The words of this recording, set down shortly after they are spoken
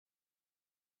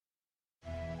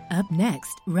Up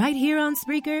next, right here on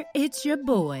Spreaker, it's your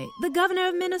boy, the governor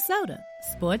of Minnesota.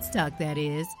 Sports talk, that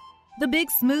is. The big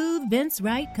smooth Vince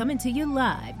Wright coming to you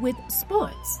live with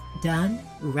sports done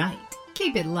right.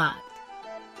 Keep it locked.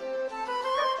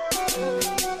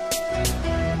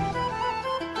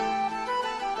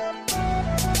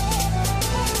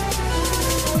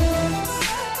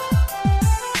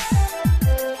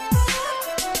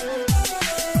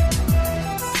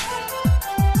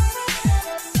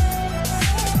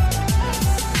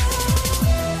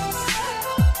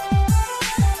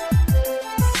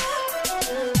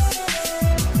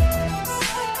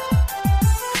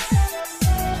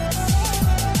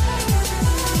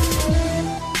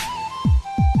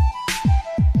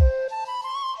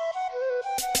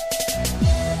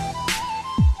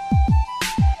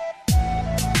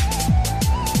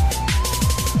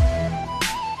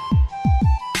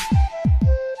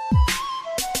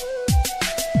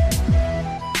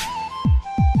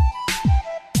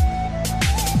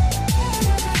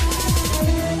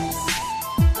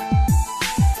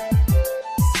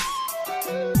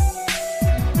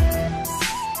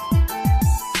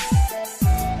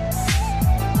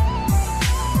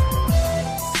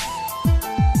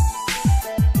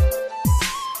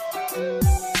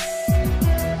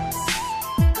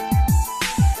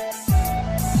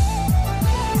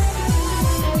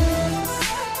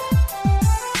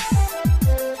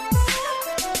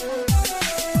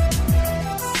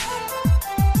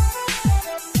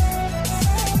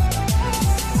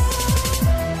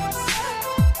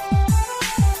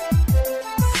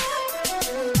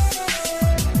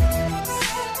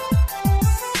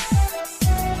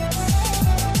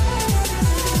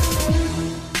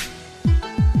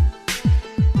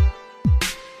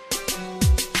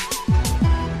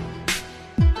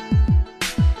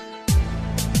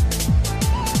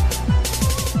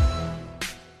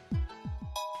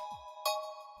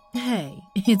 Hey,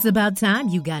 it's about time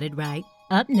you got it right.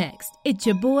 Up next, it's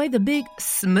your boy, the big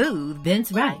smooth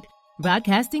Vince Wright,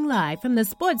 broadcasting live from the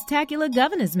Sports-tacular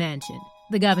Governor's Mansion,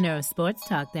 the governor of sports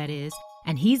talk, that is,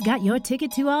 and he's got your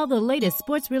ticket to all the latest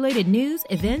sports-related news,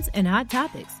 events, and hot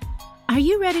topics. Are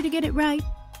you ready to get it right?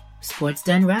 Sports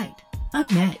done right.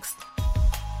 Up next.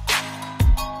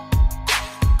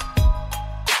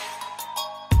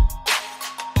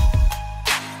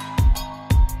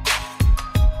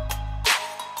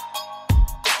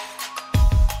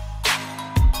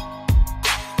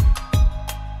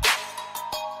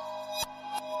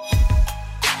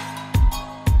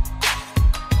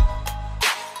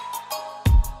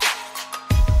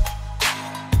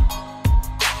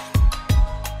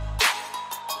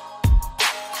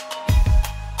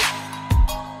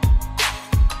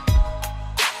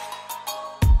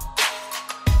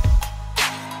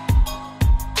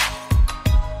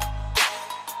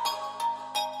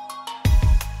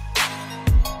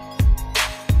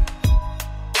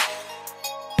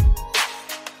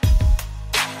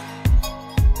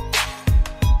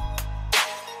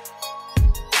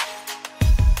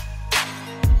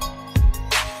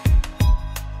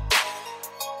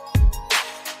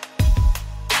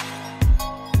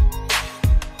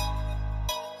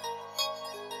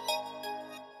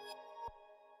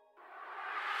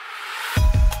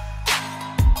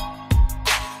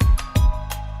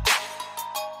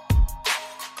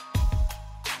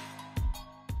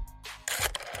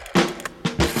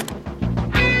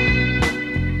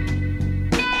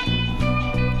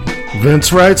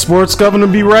 Vince Wright, Sports Governor,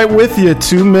 be right with you.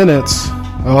 2 minutes.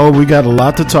 Oh, we got a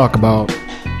lot to talk about.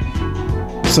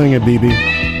 Sing it, BB.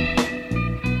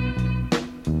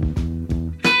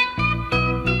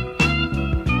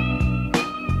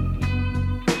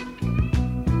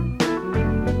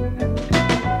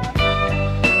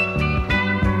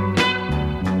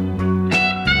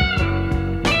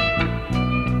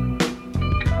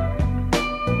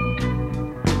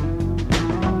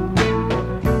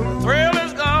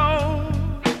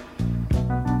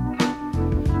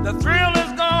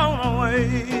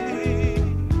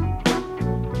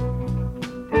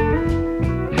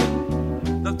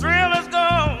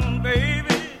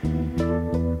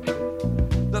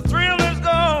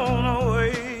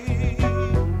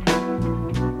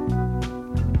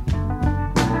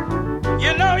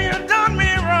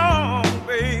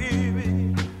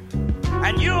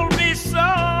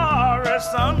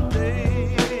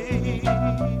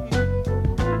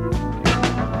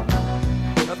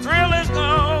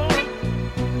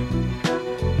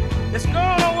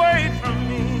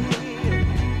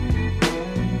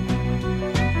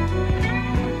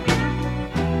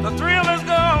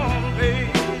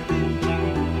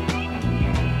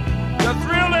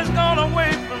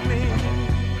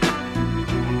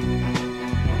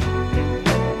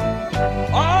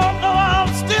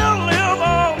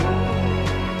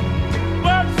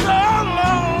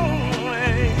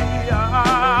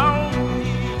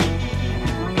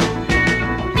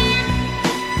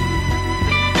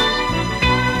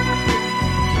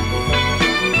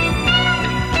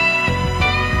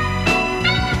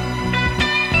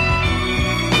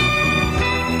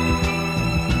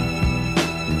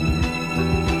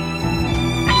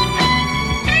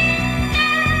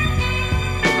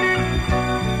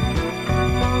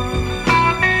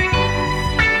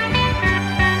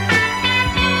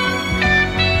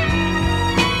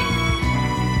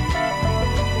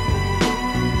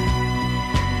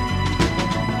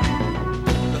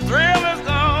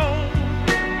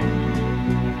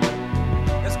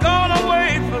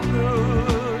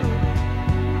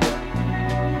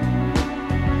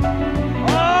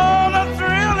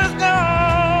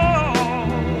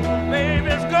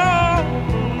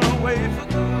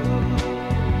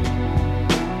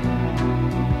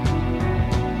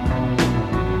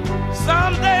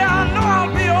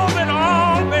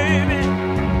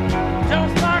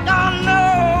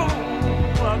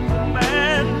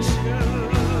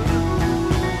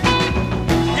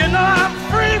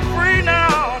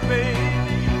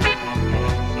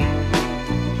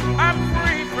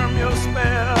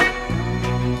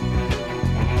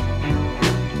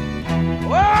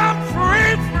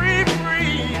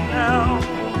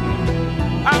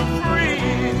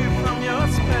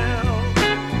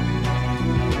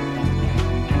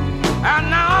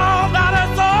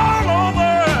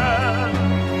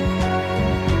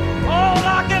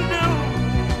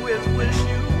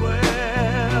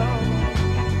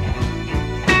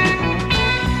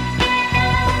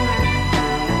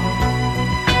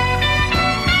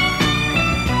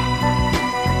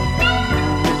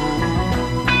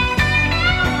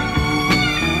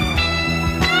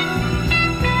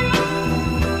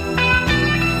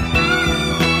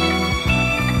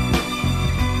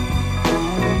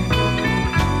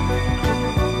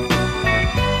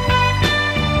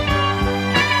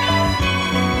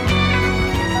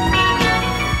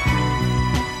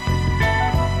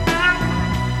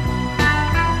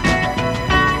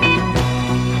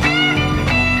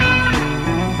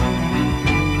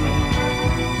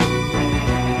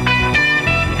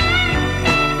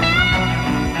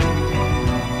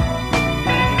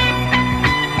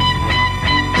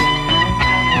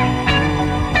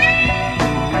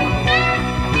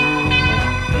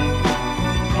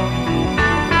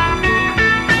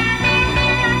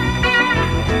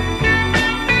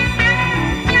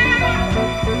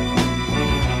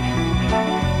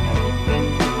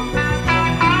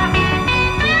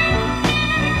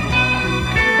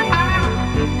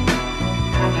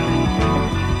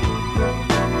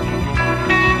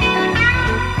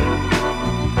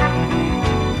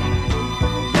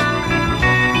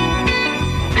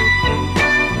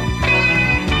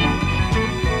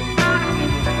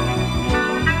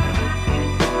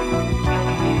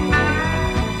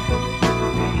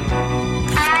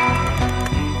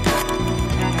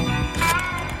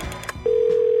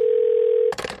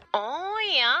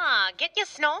 get your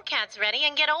snowcats ready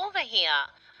and get over here.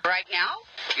 Right now?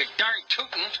 You're darn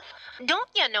tootin'. Don't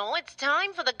you know it's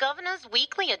time for the governor's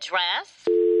weekly address?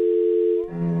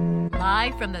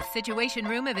 Live from the Situation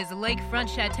Room of his lakefront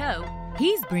chateau,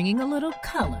 he's bringing a little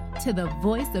color to the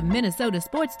voice of Minnesota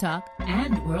sports talk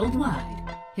and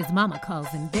worldwide. His mama calls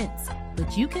him Vince,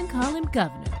 but you can call him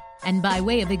Governor. And by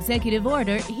way of executive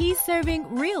order, he's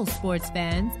serving real sports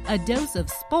fans a dose of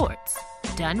sports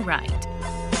done right.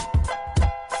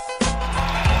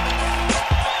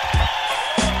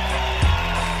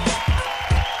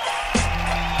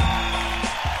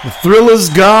 The thrill is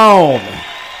gone.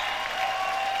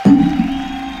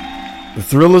 The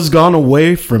thrill has gone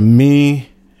away from me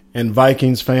and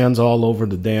Vikings fans all over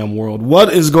the damn world.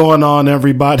 What is going on,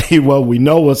 everybody? Well, we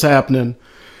know what's happening.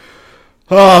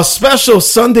 Special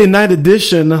Sunday night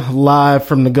edition live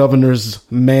from the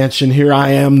governor's mansion. Here I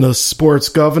am, the sports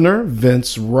governor,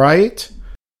 Vince Wright.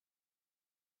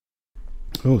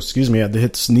 Oh, excuse me, I had to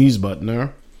hit the sneeze button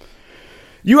there.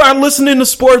 You are listening to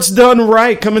Sports Done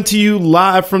Right, coming to you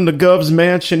live from the Gov's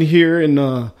mansion here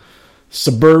in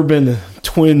suburban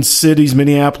Twin Cities,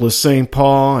 Minneapolis, St.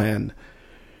 Paul. And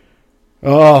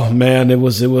oh man, it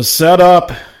was set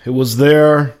up. It was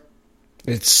there.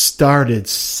 It started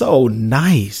so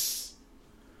nice.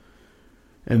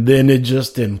 And then it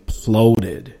just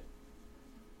imploded.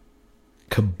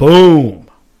 Kaboom.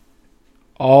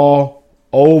 All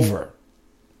over.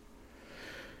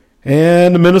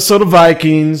 And the Minnesota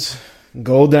Vikings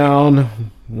go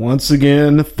down once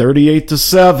again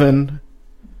 38-7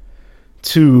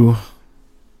 to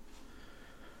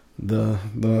the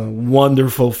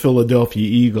wonderful Philadelphia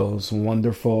Eagles.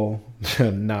 Wonderful,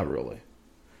 not really.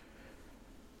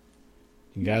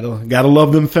 You gotta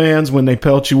love them fans when they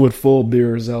pelt you with full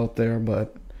beers out there,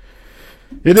 but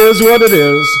it is what it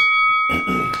is.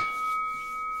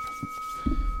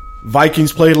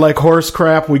 Vikings played like horse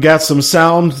crap. We got some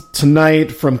sound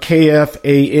tonight from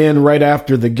KFAN right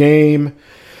after the game.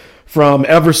 From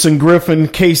Everson Griffin,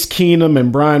 Case Keenum,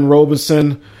 and Brian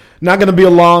Robinson. Not going to be a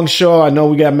long show. I know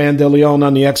we got Mandeleon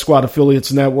on the X Squad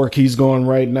Affiliates Network. He's going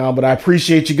right now. But I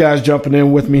appreciate you guys jumping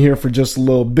in with me here for just a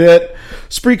little bit.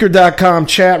 Spreaker.com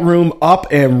chat room up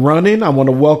and running. I want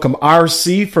to welcome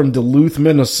RC from Duluth,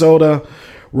 Minnesota.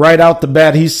 Right out the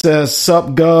bat, he says,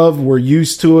 "Sup, Gov, we're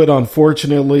used to it,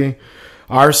 unfortunately."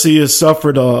 RC has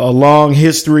suffered a long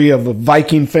history of a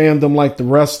Viking fandom like the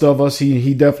rest of us.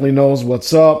 He definitely knows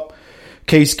what's up.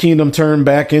 Case Keenum turned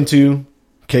back into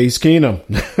Case Keenum.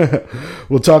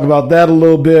 We'll talk about that a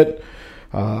little bit.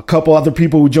 A couple other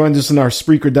people who joined us in our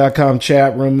Spreaker.com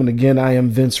chat room. And again, I am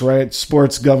Vince Wright,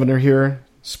 sports governor here.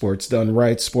 Sports Done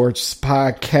Right Sports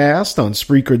Podcast on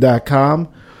Spreaker.com.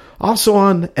 Also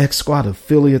on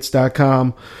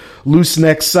XSquadAffiliates.com. Loose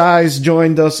Neck Size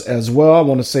joined us as well. I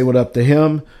want to say what up to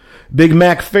him. Big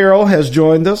Mac Farrell has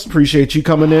joined us. Appreciate you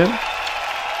coming in.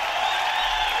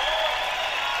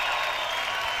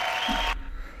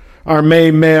 Our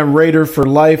main man, Raider for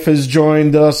Life, has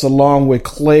joined us along with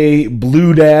Clay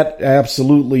Bluedat,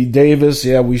 absolutely Davis.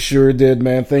 Yeah, we sure did,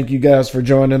 man. Thank you guys for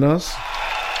joining us.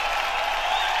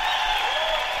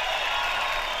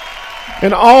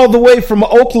 And all the way from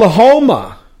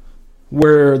Oklahoma,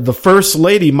 where the First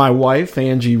Lady, my wife,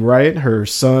 Angie Wright, her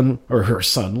son,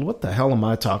 what the hell am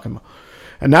I talking about?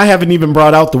 And I haven't even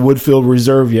brought out the Woodfield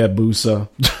Reserve yet, Busa.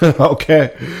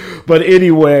 Okay. But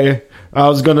anyway, I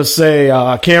was going to say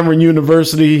Cameron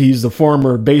University, he's the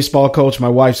former baseball coach, my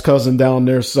wife's cousin down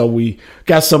there. So we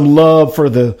got some love for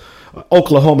the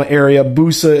Oklahoma area.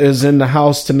 Busa is in the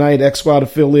house tonight, X-Squad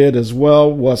affiliate as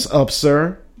well. What's up,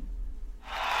 sir?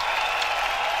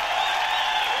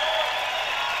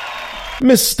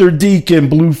 Mr. Deacon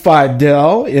Blue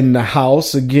Fidel in the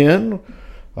house again.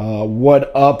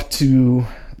 What up to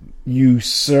you,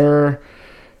 sir?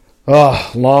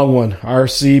 Long one.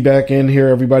 RC back in here.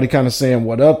 Everybody kind of saying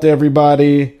what up to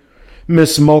everybody.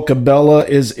 Miss Mocha Bella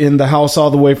is in the house all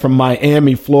the way from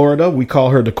Miami, Florida. We call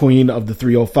her the queen of the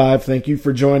 305. Thank you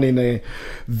for joining a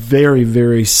very,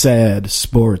 very sad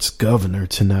sports governor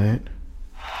tonight.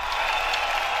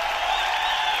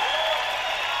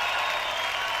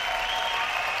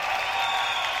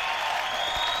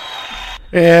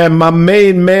 And my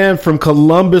main man from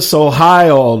Columbus,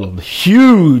 Ohio,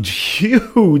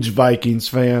 huge Vikings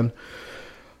fan.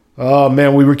 Oh,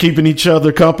 man, we were keeping each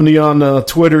other company on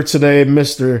Twitter today.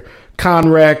 Mr.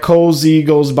 Conrad Cozy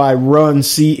goes by Run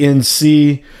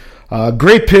CNC.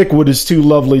 Great pick with his two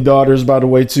lovely daughters, by the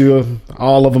way, too.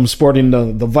 All of them sporting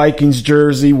the Vikings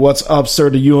jersey. What's up, sir,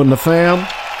 to you and the fam?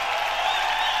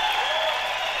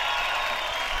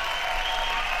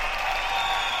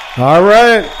 All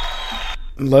right.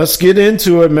 Let's get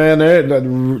into it, man.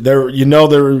 There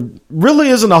really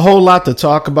isn't a whole lot to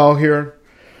talk about here,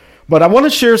 but I want to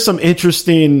share some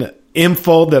interesting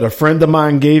info that a friend of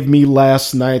mine gave me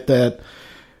last night that,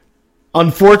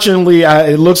 unfortunately,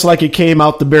 it looks like it came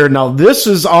out the bear. Now, this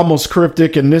is almost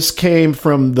cryptic, and this came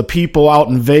from the people out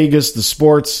in Vegas, the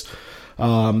sports,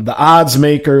 the odds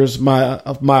makers. My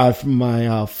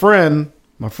friend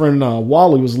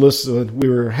Wally was listening. We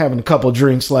were having a couple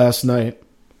drinks last night.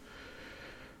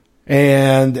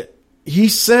 And he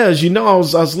says, I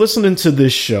was listening to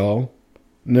this show,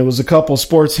 and there was a couple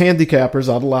sports handicappers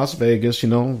out of Las Vegas,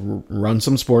 run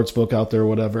some sports book out there or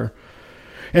whatever.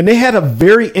 And they had a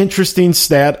very interesting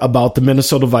stat about the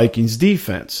Minnesota Vikings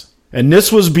defense. And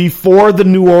this was before the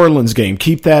New Orleans game.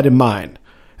 Keep that in mind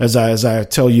as I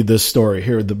tell you this story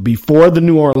here, before the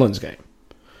New Orleans game.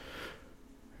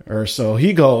 So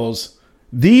he goes,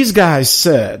 these guys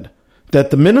said that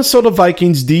the Minnesota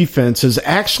Vikings defense has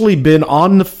actually been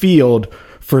on the field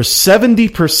for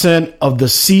 70% of the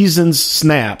season's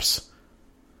snaps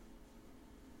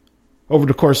over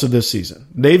the course of this season.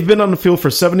 They've been on the field for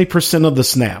 70% of the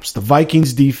snaps, the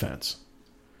Vikings defense.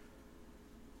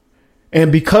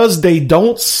 And because they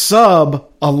don't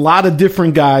sub a lot of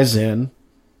different guys in,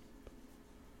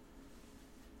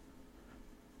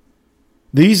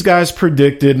 these guys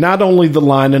predicted not only the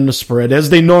line and the spread, as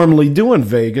they normally do in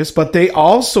Vegas, but they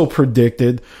also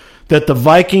predicted that the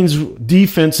Vikings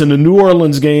defense in the New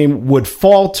Orleans game would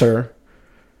falter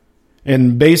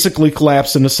and basically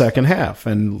collapse in the second half.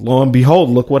 And lo and behold,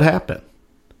 look what happened.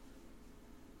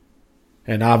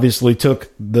 And obviously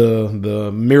took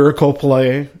the miracle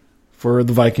play for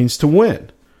the Vikings to win.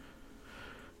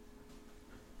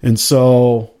 And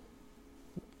so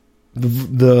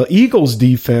the Eagles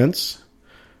defense,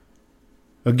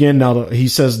 again, now he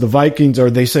says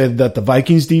they said that the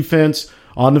Vikings defense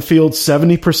on the field,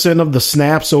 70% of the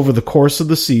snaps over the course of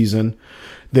the season.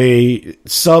 They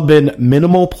sub in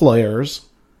minimal players,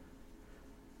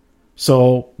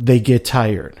 so they get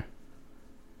tired.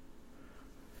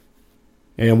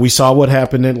 And we saw what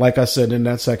happened, like I said, in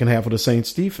that second half of the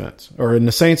Saints defense, or in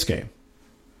the Saints game.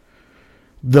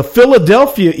 The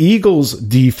Philadelphia Eagles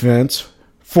defense,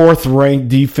 fourth-ranked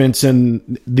defense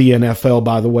in the NFL,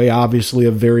 by the way, obviously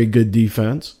a very good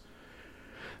defense.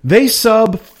 They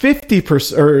sub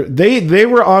 50%, or they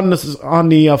were on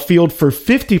the field for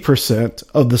 50%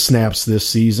 of the snaps this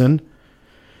season.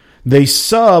 They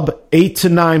sub 8 to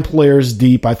 9 players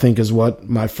deep, I think is what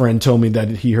my friend told me that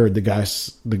he heard the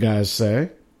guys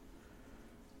say.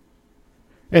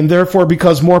 And therefore,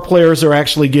 because more players are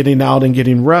actually getting out and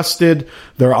getting rested,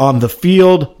 they're on the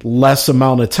field less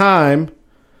amount of time,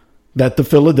 that the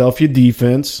Philadelphia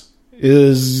defense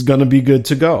is going to be good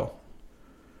to go.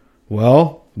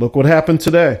 Well, look what happened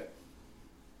today.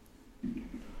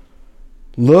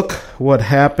 Look what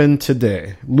happened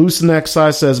today. Loose Neck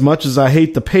Sai says, much as I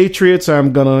hate the Patriots,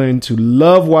 I'm going to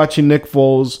love watching Nick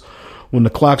Foles when the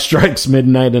clock strikes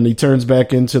midnight and he turns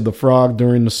back into the frog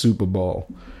during the Super Bowl.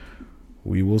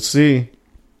 We will see.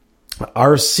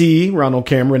 RC, Ronald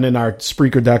Cameron, in our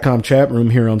Spreaker.com chat room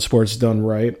here on Sports Done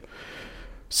Right,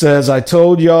 says, I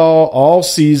told y'all all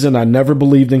season I never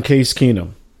believed in Case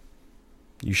Keenum.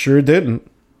 You sure didn't.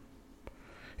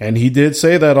 And he did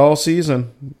say that all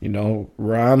season.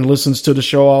 Ron listens to the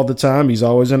show all the time. He's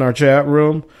always in our chat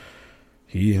room.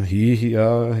 He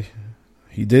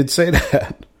did say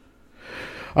that.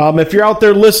 If you're out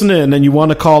there listening and you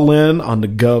want to call in on the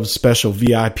Gov special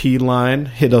VIP line,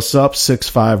 hit us up,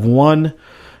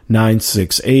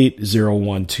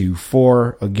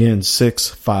 651-968-0124. Again,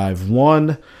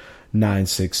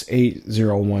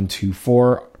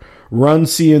 651-968-0124. Run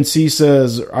CNC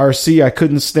says, RC, I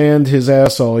couldn't stand his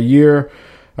ass all year.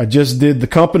 I just did the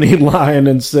company line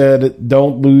and said,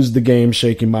 don't lose the game,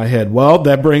 shaking my head. Well,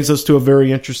 that brings us to a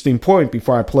very interesting point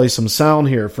before I play some sound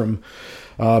here from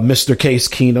Mr. Case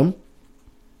Keenum.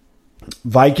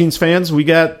 Vikings fans, we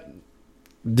got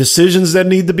decisions that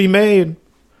need to be made.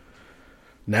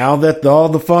 Now that all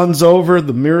the fun's over,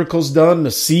 the miracle's done,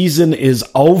 the season is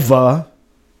over.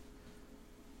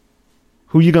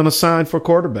 Who you going to sign for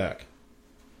quarterback?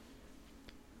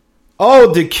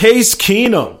 Oh, the Case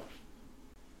Keenum.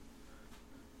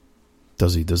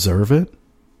 Does he deserve it?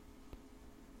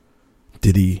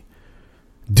 Did he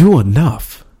do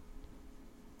enough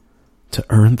to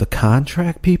earn the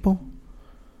contract, people?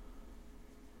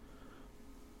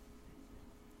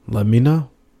 Let me know.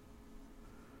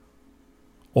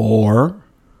 Or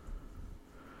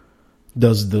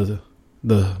does the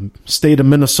state of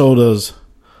Minnesota's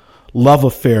love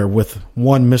affair with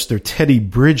one Mr. Teddy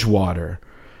Bridgewater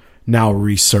now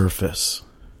resurface?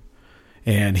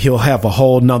 And he'll have a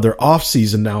whole nother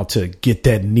offseason now to get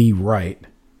that knee right.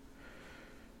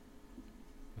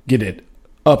 Get it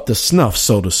up to snuff,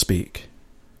 so to speak.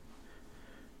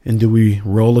 And do we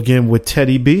roll again with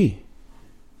Teddy B?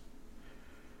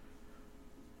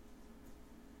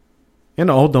 And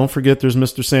don't forget there's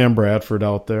Mr. Sam Bradford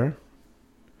out there,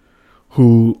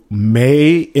 who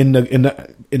may, in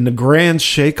the grand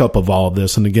shakeup of all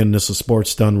this, and again, this is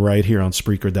sports done right here on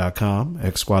Spreaker.com,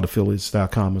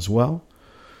 XSquadAffiliates.com as well.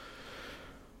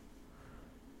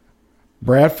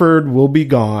 Bradford will be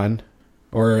gone,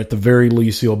 or at the very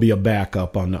least, he'll be a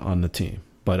backup on the team.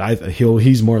 But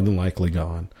he's more than likely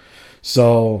gone.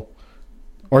 So,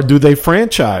 or do they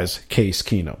franchise Case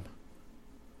Keenum?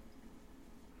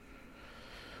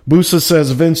 Busa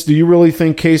says, Vince, do you really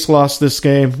think Case lost this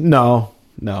game? No.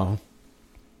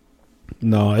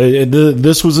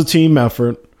 This was a team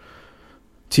effort.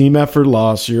 Team effort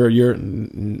loss.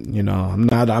 I'm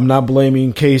not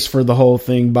blaming Case for the whole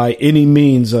thing by any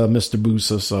means, Mr.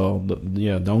 Busa. So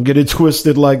yeah, don't get it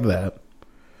twisted like that.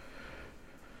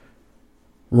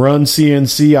 Run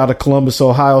CNC out of Columbus,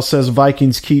 Ohio says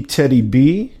Vikings keep Teddy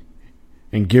B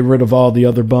and get rid of all the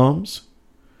other bums.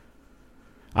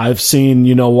 I've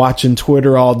seen, watching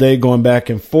Twitter all day, going back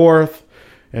and forth.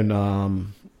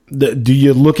 And do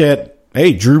you look at,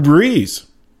 Drew Brees?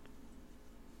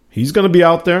 He's going to be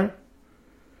out there.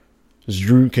 Is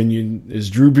Drew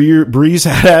Brees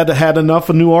had enough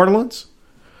of New Orleans?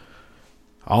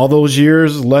 All those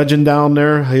years, legend down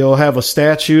there. He'll have a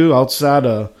statue outside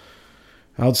of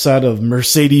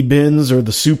Mercedes-Benz or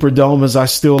the Superdome, as I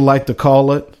still like to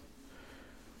call it.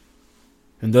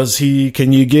 And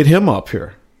can you get him up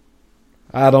here?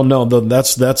 I don't know.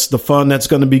 That's the fun that's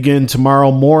going to begin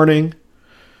tomorrow morning.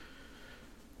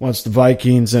 Once the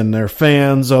Vikings and their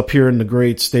fans up here in the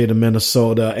great state of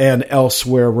Minnesota and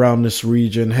elsewhere around this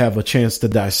region have a chance to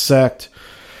dissect.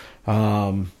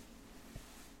 And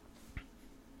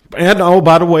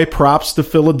by the way, props to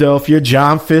Philadelphia.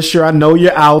 John Fisher, I know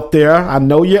you're out there.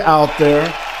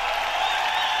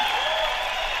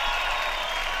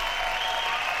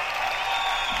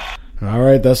 All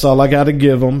right, that's all I got to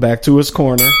give him. Back to his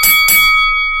corner.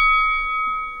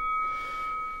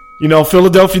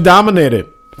 Philadelphia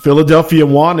dominated. Philadelphia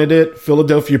wanted it.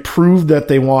 Philadelphia proved that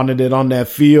they wanted it on that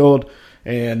field,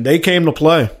 and they came to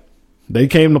play.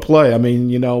 I mean,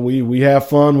 we have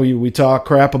fun. We talk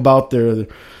crap about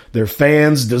their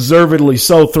fans, deservedly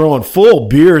so, throwing full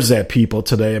beers at people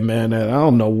today, man. And I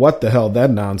don't know what the hell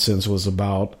that nonsense was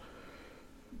about.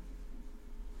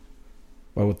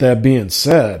 But with that being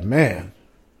said, man,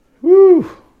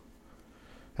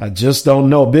 I just don't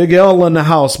know. Big L in the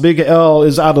house. Big L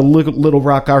is out of Little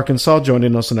Rock, Arkansas,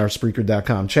 joining us in our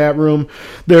Spreaker.com chat room.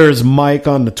 There's Mike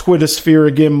on the Twitter sphere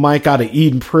again. Mike out of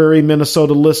Eden Prairie,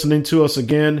 Minnesota, listening to us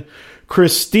again.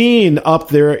 Christine up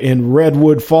there in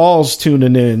Redwood Falls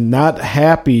tuning in. Not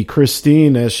happy,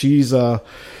 Christine, as she's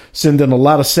sending a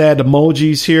lot of sad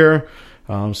emojis here.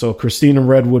 So Christine in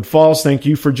Redwood Falls, thank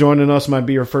you for joining us. Might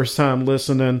be your first time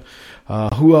listening.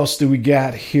 Who else do we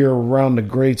got here around the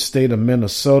great state of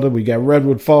Minnesota? We got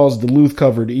Redwood Falls, Duluth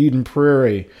covered, Eden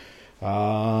Prairie.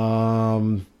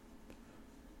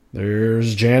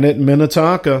 There's Janet in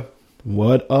Minnetonka.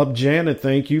 What up, Janet?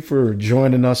 Thank you for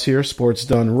joining us here. Sports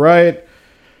Done Right.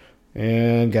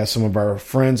 And got some of our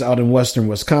friends out in western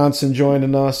Wisconsin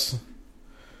joining us.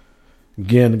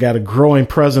 Again, got a growing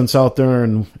presence out there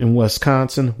in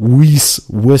Wisconsin.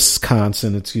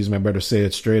 Wisconsin, excuse me. I better say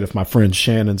it straight if my friend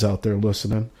Shannon's out there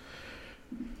listening.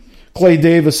 Clay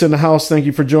Davis in the house. Thank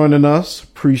you for joining us.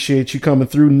 Appreciate you coming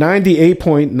through.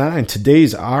 98.9,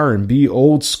 today's R&B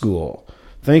old school.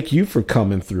 Thank you for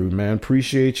coming through, man.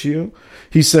 Appreciate you.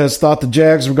 He says, thought the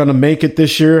Jags were going to make it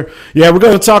this year. Yeah, we're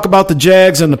going to talk about the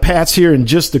Jags and the Pats here in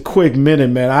just a quick minute,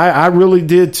 man. I really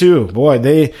did too. Boy,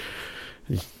 they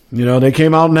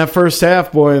came out in that first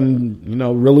half, boy,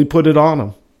 and, really put it on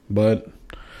them. But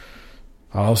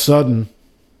all of a sudden,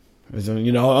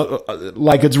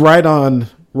 like it's right on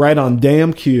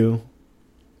damn cue,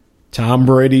 Tom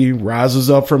Brady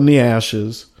rises up from the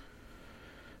ashes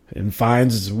and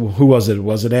finds, who was it?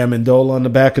 Was it Amendola on the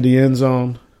back of the end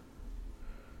zone?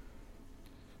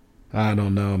 I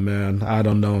don't know, man. I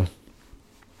don't know.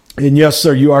 And yes,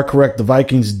 sir, you are correct. The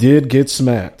Vikings did get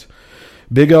smacked.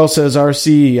 Big L says,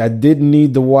 RC, I didn't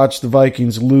need to watch the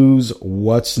Vikings lose.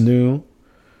 What's new?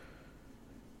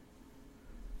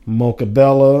 Mocha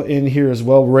Bella in here as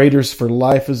well. Raiders for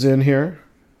Life is in here.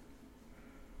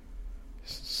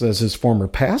 Says his former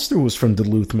pastor was from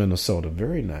Duluth, Minnesota.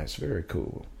 Very nice. Very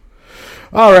cool.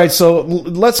 All right, so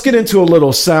let's get into a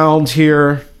little sound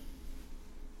here.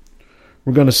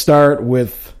 We're going to start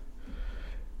with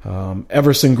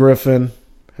Everson Griffin.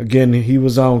 Again, he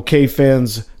was on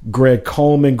K-Fan's Greg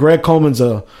Coleman. Greg Coleman's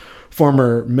a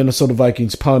former Minnesota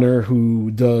Vikings punter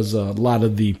who does a lot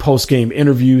of the post-game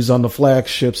interviews on the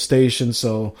flagship station.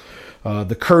 So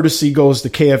the courtesy goes to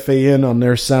KFAN on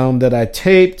their sound that I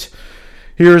taped.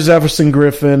 Here's Everson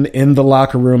Griffin in the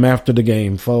locker room after the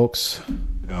game, folks.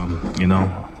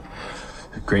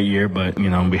 Great year, but,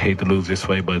 we hate to lose this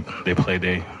way, but they play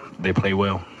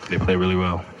well. They play really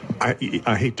well.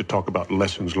 I hate to talk about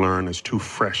lessons learned. It's too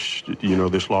fresh.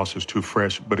 This loss is too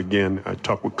fresh. But again, I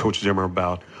talked with Coach Zimmer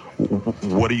about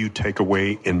what do you take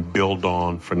away and build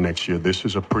on for next year? This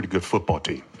is a pretty good football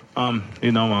team. I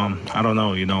don't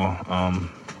know.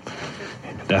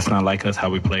 That's not like us, how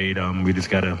we played. We just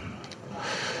gotta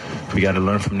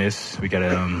learn from this. We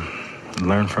gotta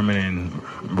learn from it and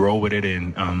roll with it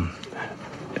and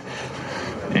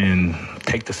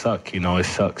take the suck. It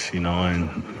sucks.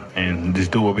 And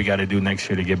just do what we got to do next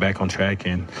year to get back on track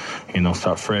and,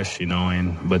 start fresh,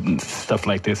 but stuff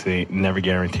like this, it never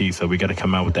guarantees. So we got to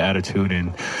come out with the attitude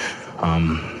and,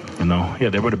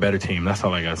 they were the better team. That's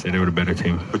all I got to say. They were the better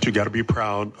team. But you got to be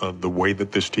proud of the way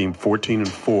that this team,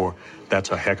 14-4,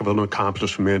 that's a heck of an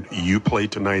accomplishment. You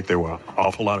played tonight. There were an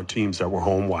awful lot of teams that were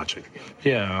home watching.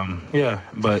 Yeah.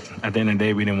 But at the end of the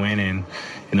day, we didn't win. And,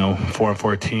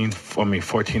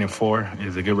 14-4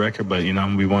 is a good record. But,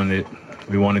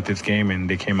 we wanted this game, and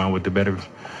they came out better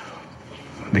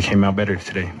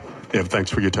today. Yeah, thanks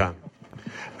for your time.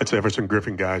 That's Everson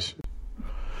Griffin, guys.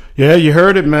 Yeah, you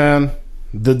heard it, man.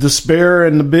 The despair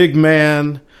in the big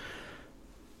man.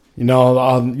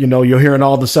 You're hearing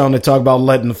all the sound they talk about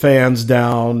letting the fans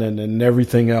down and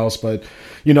everything else. But,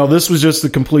 this was just a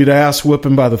complete ass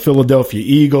whipping by the Philadelphia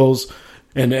Eagles.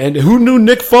 And who knew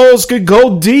Nick Foles could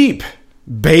go deep,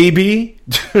 baby?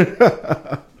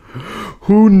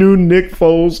 Who knew Nick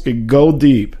Foles could go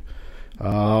deep?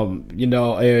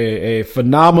 A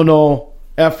phenomenal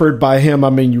effort by him.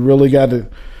 I mean, you really got to,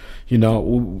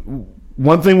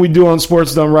 one thing we do on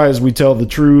Sports Done Right is we tell the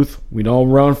truth. We don't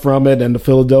run from it. And the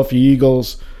Philadelphia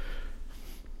Eagles,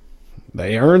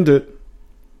 they earned it.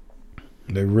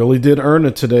 They really did earn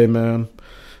it today, man.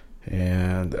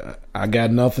 And I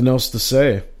got nothing else to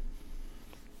say.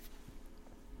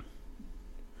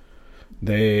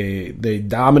 They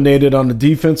dominated on the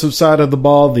defensive side of the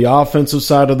ball. The offensive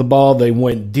side of the ball, they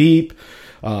went deep.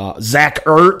 Zach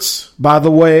Ertz, by the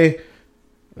way,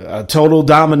 total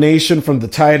domination from the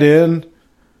tight end.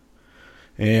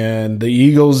 And the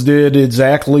Eagles did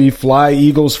exactly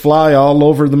Eagles fly all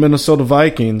over the Minnesota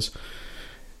Vikings.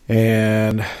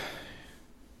 And,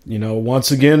 once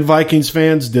again, Vikings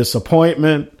fans,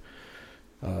 disappointment,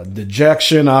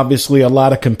 dejection, obviously a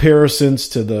lot of comparisons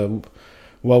to the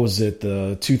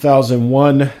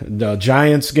 2001 the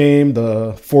Giants game,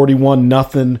 the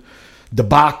 41-0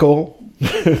 debacle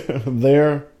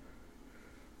there.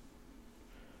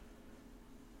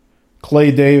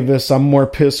 Clay Davis, I'm more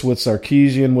pissed with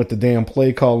Sarkisian with the damn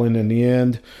play calling in the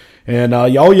end. And,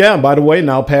 by the way,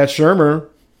 now Pat Shurmur,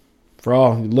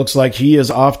 it looks like he is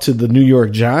off to the New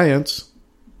York Giants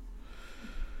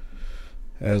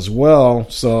as well.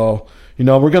 So,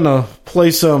 we're going to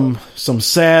play some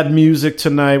sad music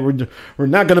tonight. We're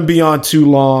not going to be on too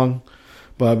long,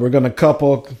 but we're going to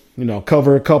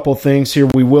cover a couple things here.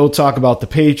 We will talk about the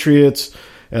Patriots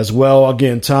as well.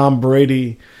 Again, Tom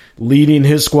Brady leading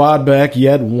his squad back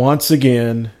yet once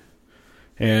again,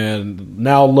 and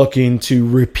now looking to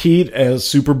repeat as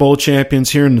Super Bowl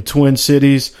champions here in the Twin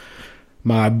Cities.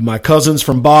 My cousins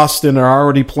from Boston are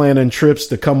already planning trips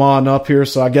to come on up here,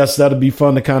 so I guess that'd be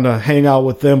fun to kind of hang out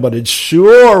with them, but it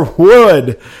sure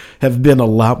would have been a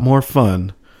lot more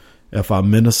fun if our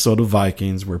Minnesota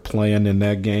Vikings were playing in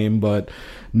that game, but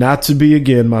not to be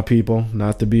again, my people,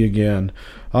 not to be again.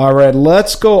 All right,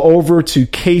 let's go over to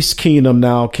Case Keenum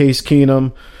now. Case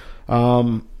Keenum,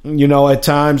 at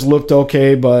times looked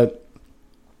okay, but,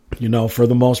 for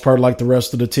the most part, like the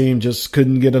rest of the team, just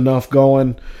couldn't get enough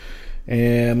going.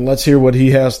 And let's hear what he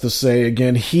has to say.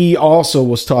 Again, he also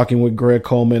was talking with Greg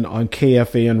Coleman on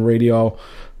KFAN radio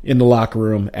in the locker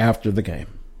room after the game.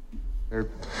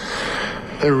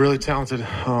 They're really talented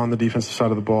on the defensive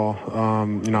side of the ball.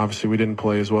 Obviously we didn't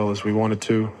play as well as we wanted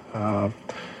to.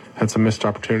 Had some missed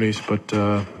opportunities, but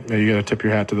you got to tip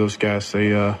your hat to those guys.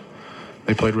 They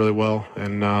played really well,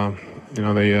 and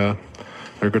they're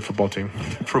a good football team.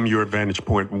 From your vantage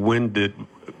point, when did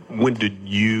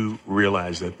you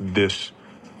realize that this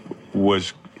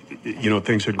was,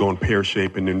 things had gone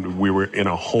pear-shaped and then we were in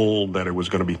a hole that it was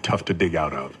going to be tough to dig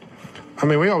out of? I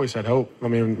mean, we always had hope. I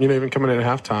mean, even coming in at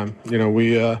halftime, we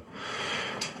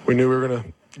knew we were going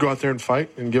to go out there and fight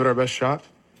and give it our best shot.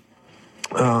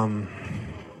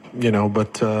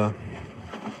 But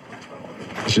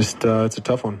it's just it's a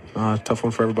tough one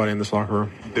for everybody in this locker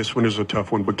room. This one is a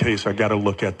tough one, but Case, I got to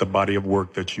look at the body of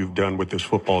work that you've done with this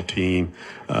football team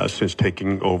since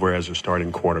taking over as a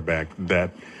starting quarterback.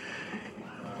 That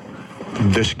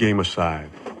this game aside,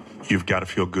 you've got to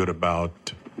feel good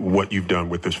about what you've done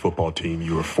with this football team.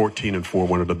 You are 14-4,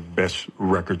 one of the best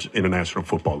records in the National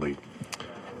Football League.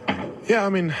 Yeah, I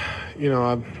mean,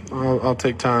 I'll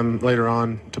take time later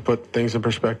on to put things in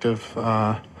perspective.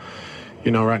 Right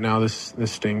now this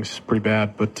stings pretty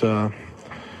bad, but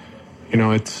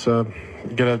it's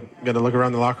gotta look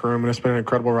around the locker room, and it's been an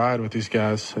incredible ride with these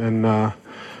guys, and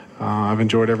I've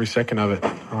enjoyed every second of it.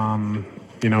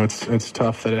 It's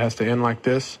tough that it has to end like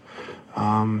this.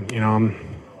 I'm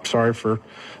sorry for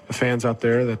the fans out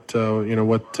there that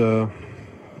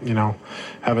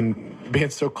being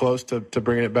so close to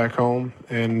bringing it back home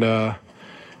and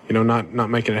not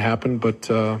making it happen, but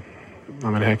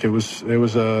heck, it was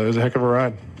a heck of a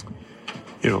ride.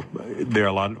 There are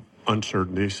a lot of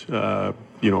uncertainties,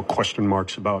 question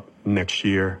marks about next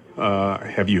year.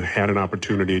 Have you had an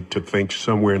opportunity to think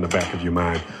somewhere in the back of your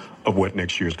mind of what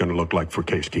next year is going to look like for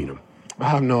Case Keenum? I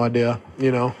have no idea.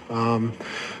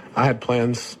 I had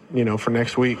plans, for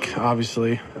next week,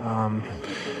 obviously,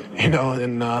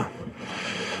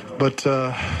 but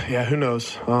who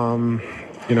knows?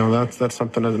 That's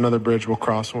something, another bridge we'll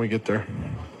cross when we get there.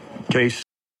 Case.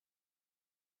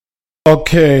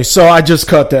 Okay, so I just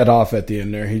cut that off at the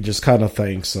end there. He just kind of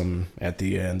thanks him at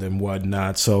the end and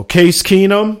whatnot. So Case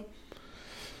Keenum,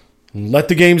 let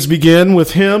the games begin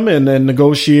with him, and then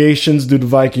negotiations. Do the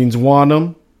Vikings want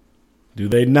him? Do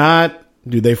they not?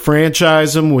 Do they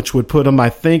franchise him, which would put him, I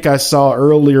think I saw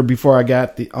earlier before I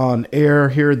got on air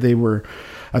here,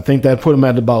 I think that put him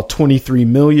at about $23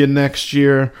 million next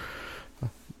year.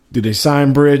 Do they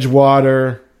sign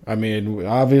Bridgewater? I mean,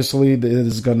 obviously, it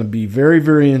is going to be very,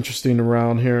 very interesting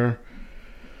around here.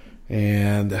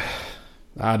 And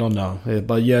I don't know.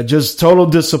 But, yeah, just total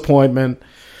disappointment.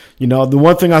 The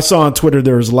one thing I saw on Twitter,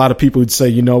 there was a lot of people who'd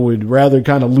say, we'd rather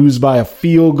kind of lose by a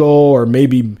field goal or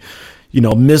maybe,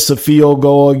 miss a field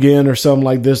goal again or something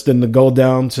like this than to go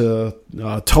down to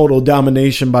total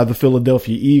domination by the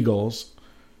Philadelphia Eagles.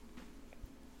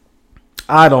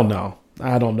 I don't know.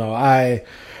 I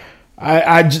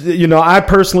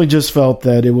personally just felt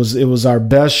that it was our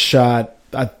best shot.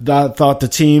 I thought the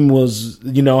team was,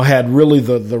 had really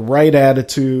the right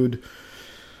attitude.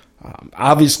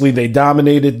 Obviously, they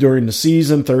dominated during the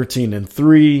season,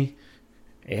 13-3.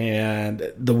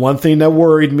 And the one thing that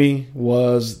worried me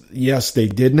was, yes, they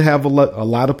didn't have a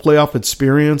lot of playoff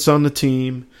experience on the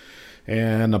team.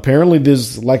 And apparently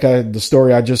the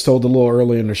story I just told a little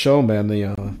earlier in the show, man,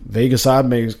 the Vegas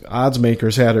odds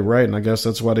makers had it right, and I guess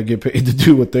that's why they get paid to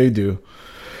do what they do.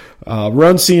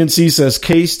 Run CNC says,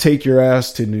 Case, take your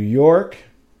ass to New York.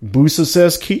 Busa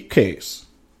says, keep Case.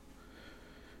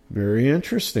 Very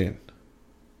interesting.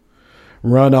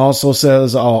 Run also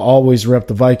says, I'll always rep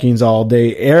the Vikings all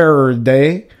day. Error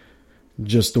day.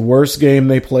 Just the worst game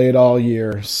they played all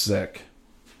year. Sick.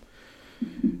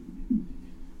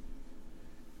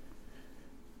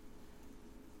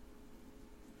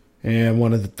 And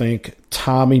wanted to thank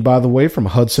Tommy, by the way, from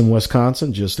Hudson,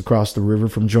 Wisconsin, just across the river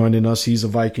from joining us. He's a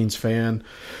Vikings fan.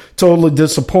 Totally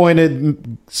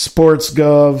disappointed. Sports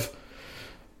Gov.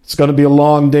 It's going to be a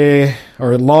long day,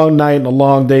 or a long night and a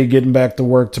long day getting back to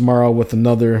work tomorrow with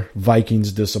another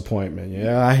Vikings disappointment.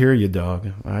 Yeah, I hear you,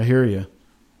 dog. I hear you.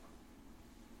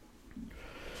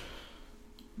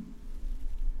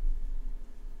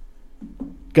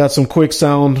 Got some quick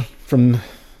sound from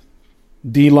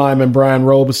D. Lyman, Brian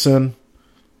Robeson.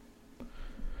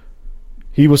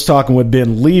 He was talking with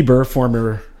Ben Lieber,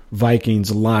 former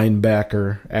Vikings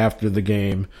linebacker, after the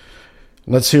game.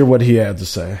 Let's hear what he had to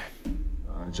say.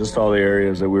 Just all the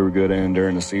areas that we were good in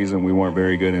during the season, we weren't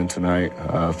very good in tonight.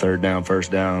 Third down,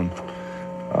 first down.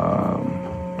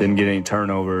 Didn't get any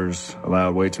turnovers,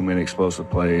 allowed way too many explosive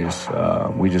plays.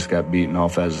 We just got beaten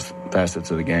off as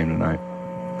facets of the game tonight.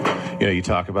 You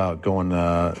talk about going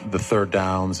the third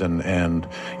downs and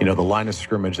the line of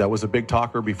scrimmage. That was a big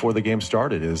talker before the game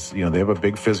started. They have a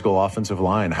big physical offensive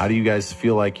line. How do you guys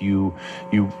feel like you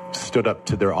stood up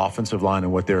to their offensive line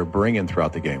and what they were bringing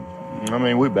throughout the game? I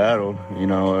mean, we battled.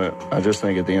 I just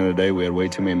think at the end of the day we had way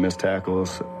too many missed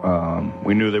tackles.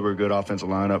 We knew they were a good offensive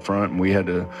line up front, and we had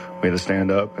to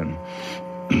stand up. And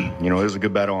it was a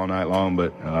good battle all night long.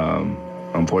 But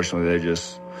unfortunately,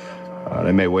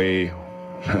 they made way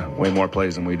more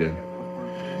plays than we did.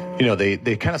 they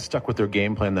kind of stuck with their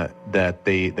game plan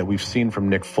that we've seen from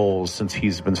Nick Foles since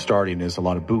he's been starting, is a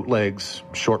lot of bootlegs,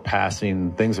 short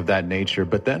passing, things of that nature.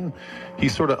 But then he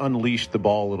sort of unleashed the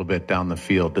ball a little bit down the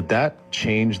field. Did that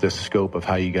change the scope of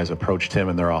how you guys approached him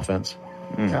and their offense?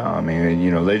 No, I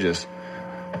mean, they just,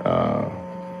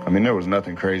 there was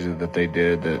nothing crazy that they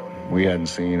did that we hadn't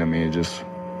seen. I mean, it just,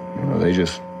 they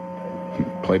just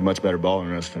played much better ball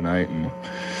than us tonight, and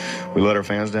we let our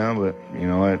fans down. But you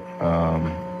know what?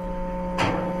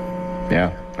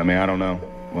 I don't know.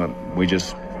 Well, we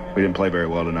didn't play very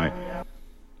well tonight.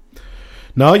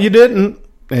 No, you didn't.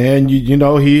 And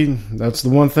that's the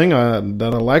one thing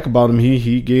that I like about him.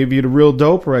 He gave you the real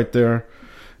dope right there.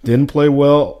 Didn't play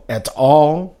well at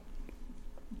all.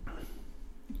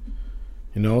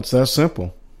 It's that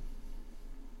simple.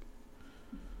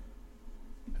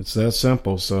 It's that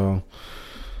simple. So,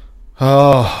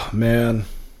 oh man.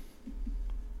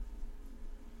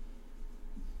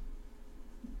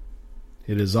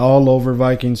 It is all over,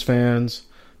 Vikings fans.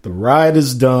 The ride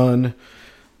is done.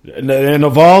 And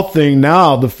of all things,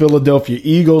 now the Philadelphia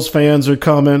Eagles fans are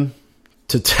coming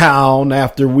to town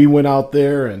after we went out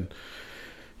there and,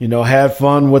 had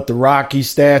fun with the Rocky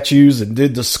statues and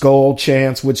did the skull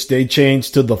chants, which they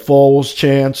changed to the Foles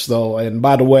chants. So, and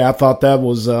by the way, I thought that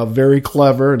was very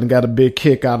clever and got a big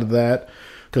kick out of that.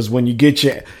 Because when you get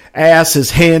your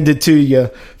asses handed to you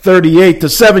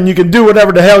 38-7, you can do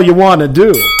whatever the hell you want to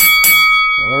do.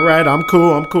 All right, I'm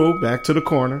cool. Back to the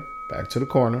corner.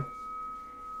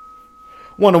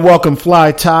 Want to welcome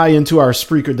Fly Ty into our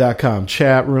Spreaker.com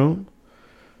chat room.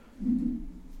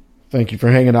 Thank you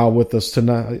for hanging out with us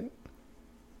tonight.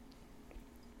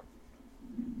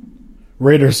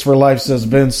 Raiders for Life says,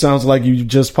 Vince, sounds like you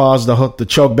just paused to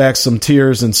choke back some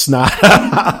tears and snot.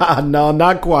 No,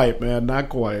 not quite, man. Not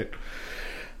quite.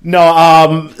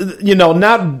 No,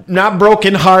 not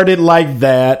brokenhearted like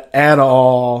that at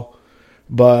all.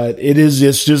 But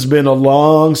it's just been a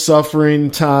long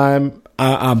suffering time.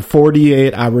 I'm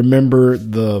 48. I remember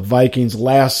the Vikings'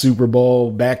 last Super Bowl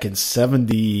back in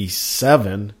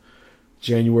 77,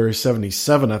 January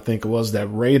 77, I think it was, that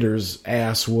Raiders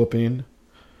ass whooping.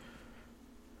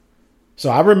 So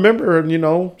I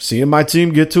remember, seeing my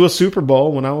team get to a Super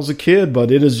Bowl when I was a kid, but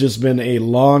it has just been a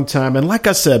long time. And like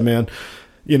I said, man,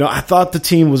 I thought the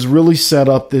team was really set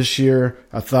up this year.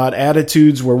 I thought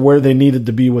attitudes were where they needed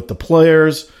to be with the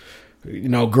players.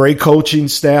 Great coaching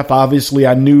staff. Obviously,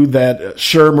 I knew that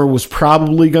Shermer was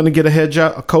probably going to get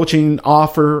a coaching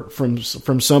offer from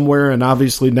somewhere, and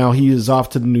obviously now he is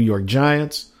off to the New York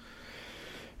Giants.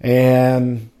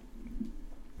 And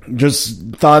just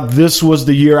thought this was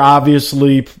the year.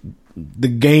 Obviously, the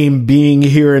game being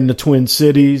here in the Twin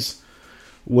Cities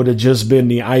would have just been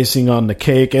the icing on the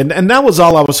cake. And that was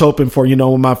all I was hoping for.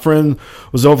 When my friend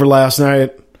was over last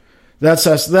night,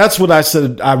 that's what I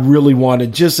said I really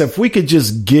wanted. Just if we could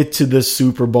just get to this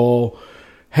Super Bowl,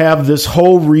 have this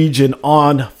whole region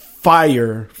on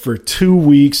fire for 2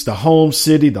 weeks, the home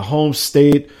city, the home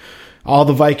state, all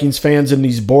the Vikings fans in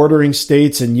these bordering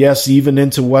states, and yes, even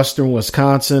into western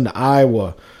Wisconsin,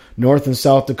 Iowa, North and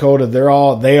South Dakota,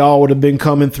 they all would have been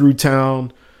coming through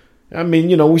town. I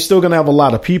mean, we're still gonna have a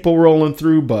lot of people rolling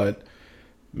through, but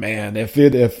man, if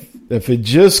it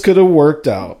just could have worked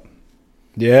out.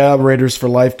 Yeah, Raiders for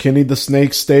Life, Kenny the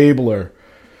Snake Stabler.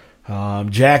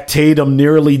 Jack Tatum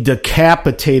nearly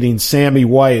decapitating Sammy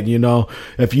White.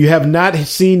 If you have not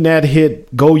seen that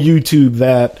hit, go YouTube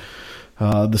that.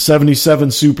 The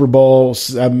 77 Super Bowl,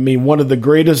 one of the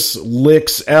greatest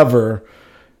licks ever.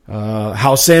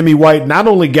 How Sammy White not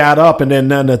only got up, and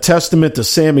then a testament to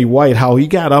Sammy White, how he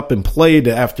got up and played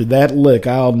after that lick,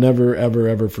 I'll never, ever,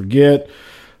 ever forget.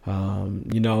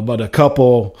 But a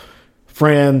couple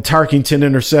Fran Tarkington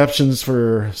interceptions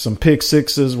for some pick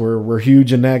sixes were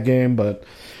huge in that game. But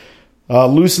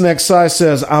Loose Neck Sai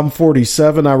says, I'm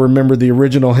 47. I remember the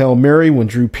original Hail Mary when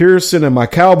Drew Pearson and my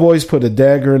Cowboys put a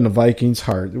dagger in the Vikings'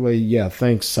 heart. Well, yeah,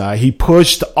 thanks, Sai. He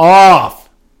pushed off.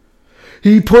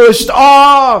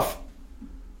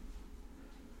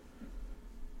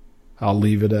 I'll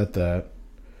leave it at that.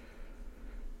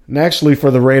 And actually,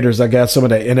 for the Raiders, I got some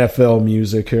of that NFL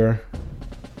music here.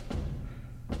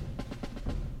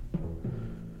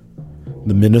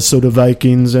 The Minnesota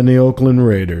Vikings and the Oakland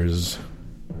Raiders.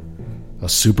 A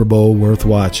Super Bowl worth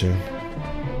watching.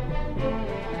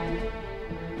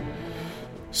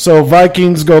 So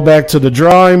Vikings go back to the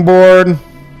drawing board.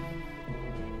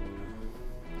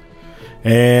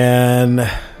 And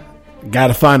got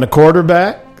to find a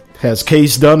quarterback. Has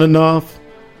Case done enough?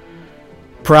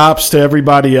 Props to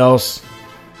everybody else.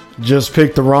 Just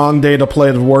picked the wrong day to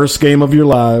play the worst game of your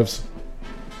lives.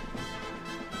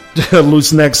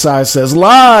 Loose Neck Size says,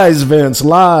 lies, Vince,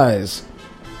 lies.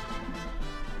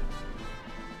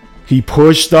 He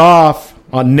pushed off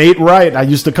on Nate Wright. I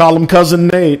used to call him Cousin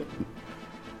Nate.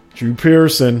 Drew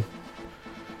Pearson.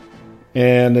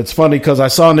 And it's funny because I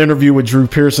saw an interview with Drew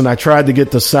Pearson. I tried to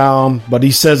get the sound, but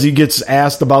he says he gets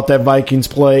asked about that Vikings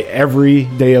play every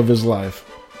day of his life,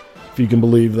 if you can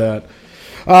believe that.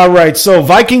 All right, so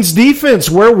Vikings defense,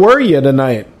 where were you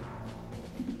tonight?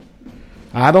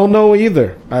 I don't know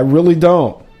either. I really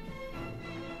don't.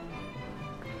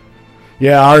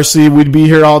 Yeah, RC, we'd be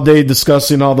here all day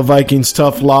discussing all the Vikings'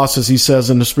 tough losses, he says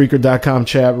in the Spreaker.com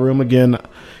chat room. Again,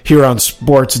 here on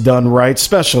Sports Done Right,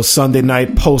 special Sunday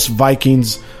night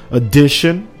post-Vikings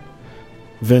edition.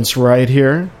 Vince Wright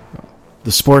here,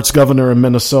 the sports governor of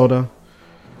Minnesota.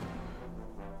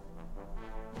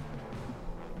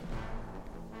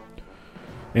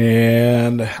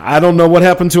 And I don't know what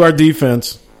happened to our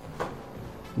defense.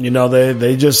 You know,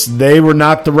 they were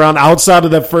knocked around outside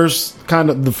of that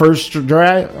the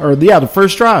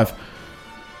first drive.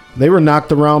 They were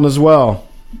knocked around as well.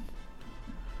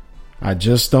 I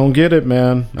just don't get it,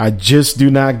 man. I just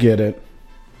do not get it.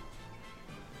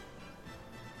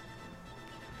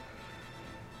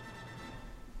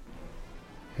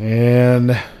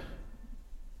 And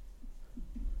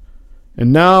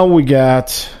now we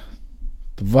got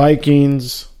the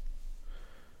Vikings,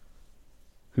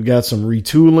 who got some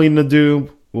retooling to do.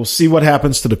 We'll see what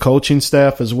happens to the coaching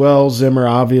staff as well. Zimmer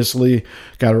obviously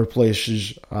got to replace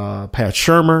Pat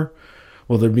Shurmur.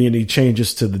 Will there be any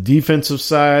changes to the defensive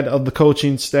side of the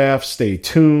coaching staff? Stay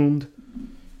tuned.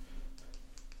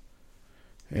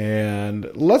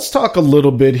 And let's talk a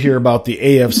little bit here about the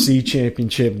AFC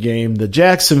Championship game, the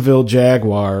Jacksonville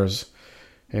Jaguars.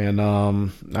 And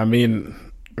I mean,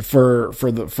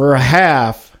 for a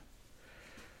half,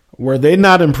 were they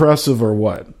not impressive or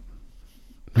what?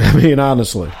 I mean,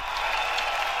 honestly.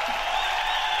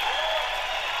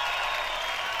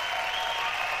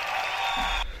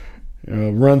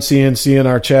 Run CNC in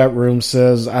our chat room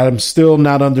says, I'm still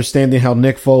not understanding how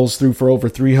Nick Foles threw for over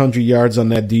 300 yards on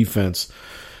that defense.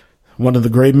 One of the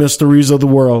great mysteries of the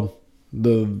world.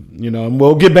 And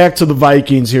we'll get back to the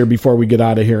Vikings here before we get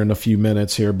out of here in a few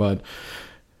minutes here, but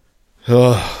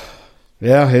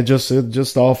yeah, it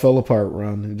just all fell apart,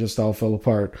 Ron. It just all fell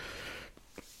apart.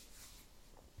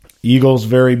 Eagles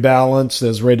very balanced,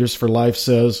 as Raiders for Life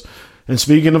says. And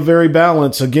speaking of very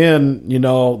balanced, again,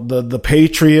 the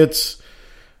Patriots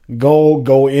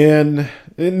go in.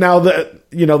 And now that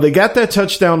they got that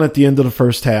touchdown at the end of the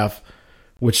first half,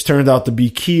 which turned out to be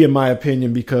key in my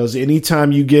opinion, because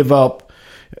anytime you give up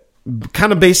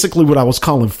kind of basically what I was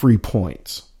calling free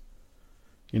points,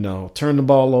 turn the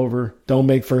ball over, don't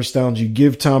make first downs, you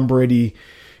give Tom Brady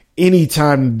any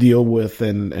time to deal with,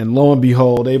 and lo and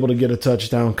behold, able to get a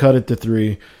touchdown, cut it to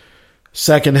 3.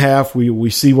 Second half, we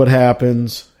see what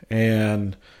happens,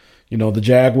 and the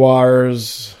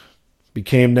Jaguars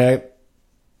became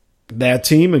that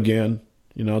team again.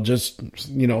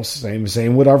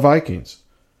 Same with our Vikings.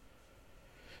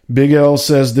 Big L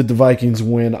says, did the Vikings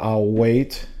win? I'll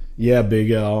wait. Yeah,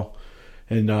 Big L.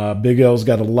 And Big L's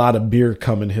got a lot of beer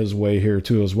coming his way here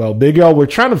too as well. Big L, we're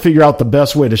trying to figure out the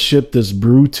best way to ship this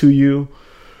brew to you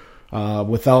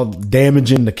without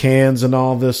damaging the cans and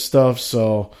all this stuff.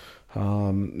 So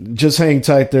just hang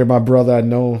tight there, my brother. I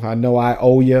know I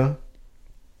owe you.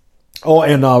 Oh,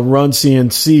 and Run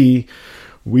CNC,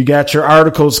 we got your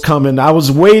articles coming. I was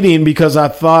waiting because I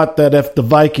thought that if the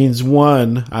Vikings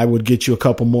won, I would get you a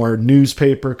couple more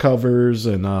newspaper covers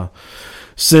and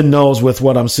send those with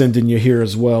what I'm sending you here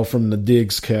as well from the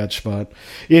Diggs catch. But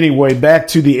anyway, back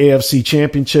to the AFC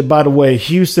Championship. By the way,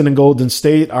 Houston and Golden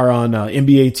State are on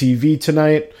NBA TV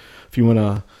tonight. If you want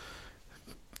to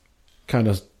kind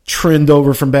of trend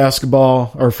over from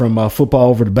basketball or from football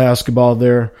over to basketball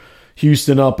there.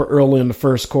 Houston up early in the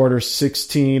first quarter,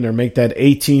 16, or make that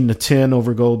 18-10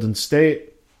 over Golden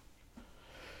State.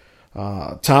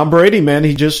 Tom Brady, man,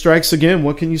 he just strikes again.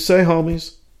 What can you say,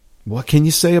 homies? What can you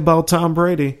say about Tom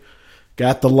Brady?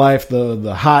 Got the life,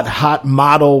 the hot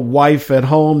model wife at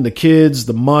home, the kids,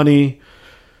 the money.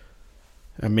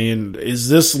 I mean, is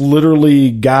this literally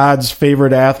God's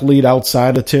favorite athlete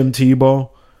outside of Tim Tebow?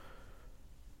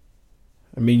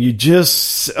 I mean,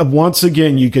 once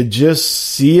again, you could just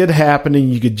see it happening.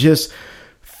 You could just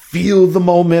feel the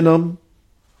momentum.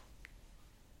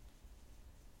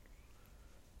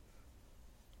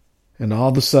 And all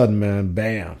of a sudden, man,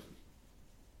 bam.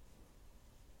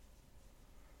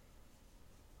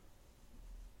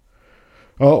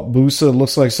 Oh, Busa,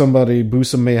 looks like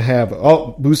Busa may have.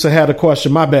 Oh, Busa had a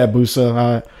question. My bad,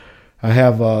 Busa. I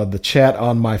have the chat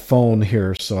on my phone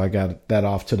here, so I got that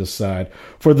off to the side.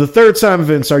 For the third time,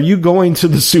 Vince, are you going to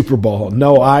the Super Bowl?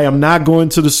 No, I am not going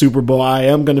to the Super Bowl. I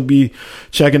am going to be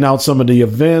checking out some of the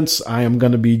events. I am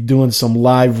going to be doing some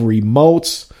live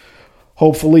remotes,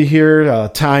 hopefully here,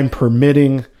 time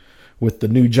permitting, with the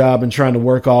new job and trying to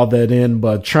work all that in.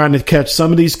 But trying to catch some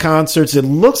of these concerts. It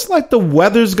looks like the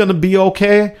weather's going to be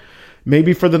okay,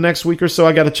 maybe for the next week or so.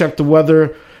 I got to check the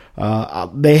weather.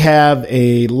 They have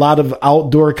a lot of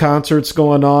outdoor concerts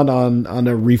going on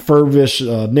a refurbished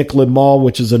Nicollet Mall,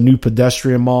 which is a new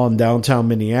pedestrian mall in downtown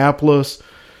Minneapolis.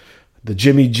 The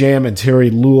Jimmy Jam and Terry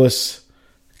Lewis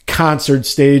concert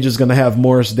stage is going to have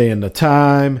Morris Day and the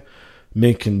Time,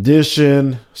 Mint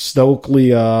Condition.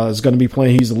 Stokely is going to be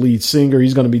playing. He's the lead singer.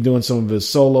 He's going to be doing some of his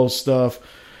solo stuff.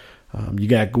 You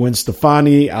got Gwen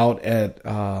Stefani out at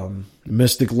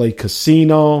Mystic Lake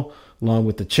Casino, along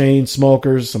with the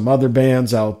Chainsmokers, some other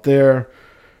bands out there.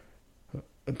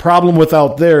 The problem with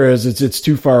out there is it's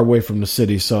too far away from the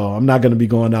city, so I'm not going to be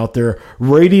going out there.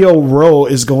 Radio Row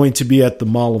is going to be at the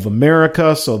Mall of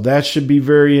America, so that should be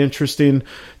very interesting.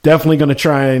 Definitely going to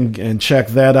try and check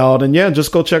that out. And yeah,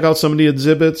 just go check out some of the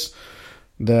exhibits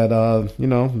that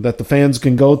that the fans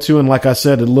can go to. And like I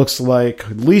said, it looks like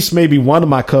at least maybe one of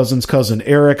my cousin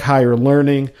Eric, Higher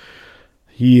Learning.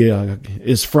 He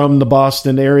is from the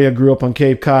Boston area, grew up on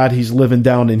Cape Cod. He's living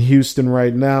down in Houston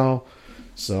right now,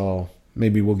 so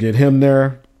maybe we'll get him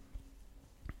there.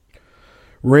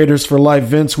 Raiders for Life,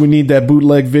 Vince, we need that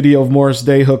bootleg video of Morris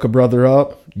Day. Hook a brother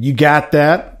up. You got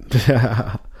that?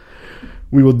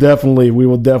 We will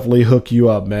definitely hook you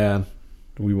up, man.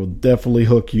 We will definitely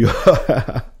hook you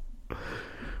up.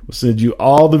 We'll send you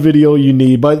all the video you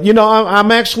need. But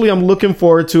I'm looking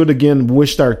forward to it again.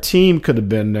 Wished our team could have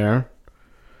been there.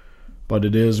 But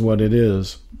it is what it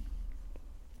is.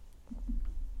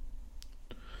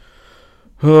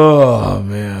 Oh,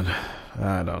 man.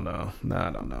 I don't know.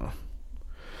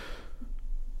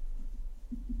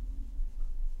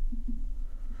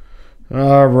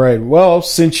 All right. Well,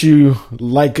 since you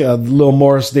like Lil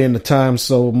Morris Day and the Time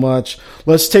so much,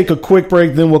 let's take a quick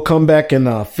break. Then we'll come back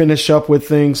and finish up with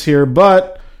things here.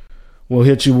 But we'll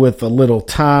hit you with a little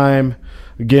time.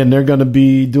 Again, they're going to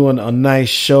be doing a nice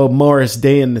show. Morris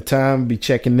Day and the Time. Be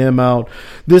checking them out.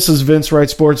 This is Vince Wright,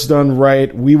 Sports Done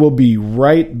Right. We will be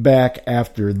right back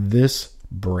after this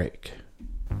break.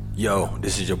 Yo,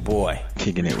 this is your boy,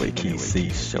 Kicking It with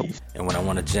KC Show. And when I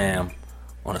want to jam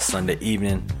on a Sunday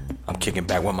evening, I'm kicking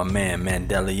back with my man,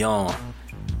 Mandela,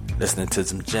 listening to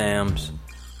some jams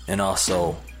and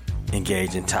also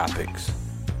engaging topics.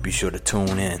 Be sure to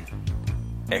tune in.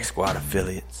 X Squad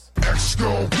affiliates. X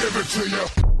gon' give it to you.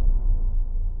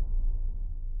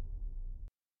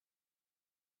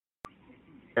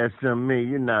 SME,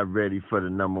 you're not ready for the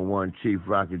 #1 Chief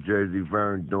Rocket Jersey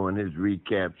Vern doing his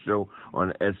recap show on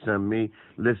the SME.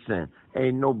 Listen,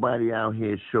 ain't nobody out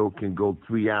here show can go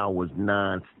 3 hours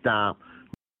non-stop.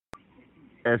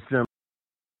 SME.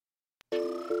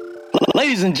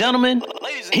 Ladies and gentlemen,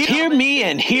 hear me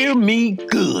and hear me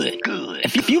good.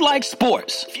 If you like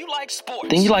sports,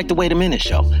 then you like the Wait a Minute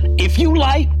Show. If you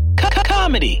like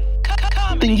comedy,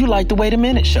 then you like the Wait a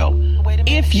Minute Show.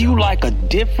 If you like a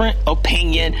different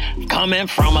opinion coming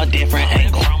from a different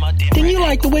angle, then you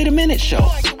like the Wait a Minute Show.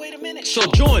 So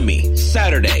join me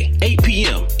Saturday, 8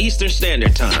 p.m. Eastern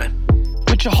Standard Time.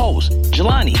 With your host,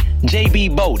 Jelani J.B.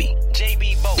 Bodie.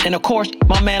 And of course,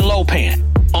 my man Lopan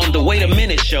on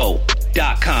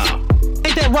thewaitaminuteshow.com.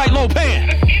 Ain't that right,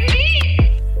 Lopan?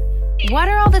 What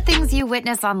are all the things you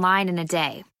witness online in a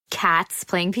day? Cats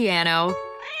playing piano,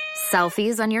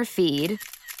 selfies on your feed,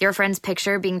 your friend's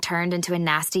picture being turned into a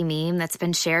nasty meme that's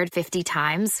been shared 50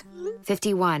 times,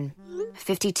 51,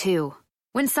 52.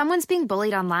 When someone's being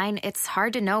bullied online, it's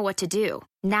hard to know what to do.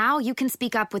 Now you can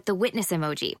speak up with the witness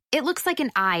emoji. It looks like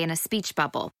an eye in a speech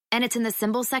bubble, and it's in the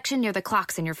symbol section near the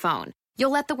clocks in your phone.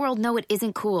 You'll let the world know it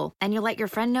isn't cool, and you'll let your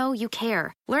friend know you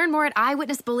care. Learn more at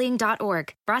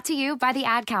eyewitnessbullying.org. Brought to you by the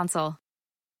Ad Council.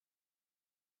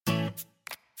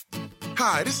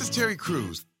 Hi, this is Terry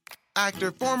Crews,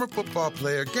 actor, former football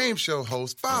player, game show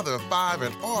host, father of 5,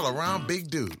 and all-around big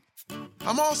dude.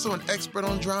 I'm also an expert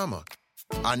on drama.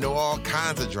 I know all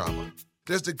kinds of drama.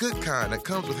 There's the good kind that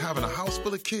comes with having a house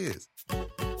full of kids.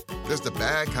 There's the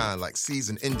bad kind like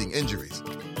season-ending injuries.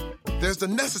 There's the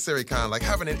necessary kind like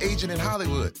having an agent in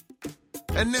Hollywood.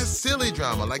 And there's silly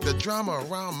drama like the drama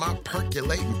around my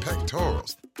percolating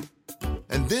pectorals.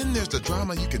 And then there's the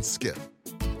drama you can skip.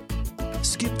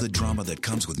 Skip the drama that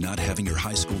comes with not having your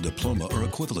high school diploma or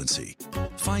equivalency.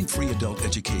 Find free adult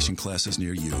education classes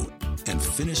near you and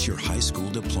finish your high school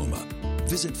diploma.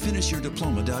 Visit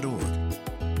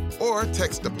finishyourdiploma.org. Or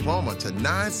text diploma to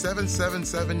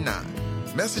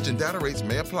 97779. Message and data rates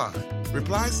may apply.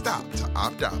 Reply STOP to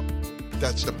opt out.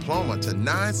 That's diploma to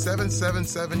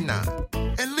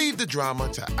 97779. And leave the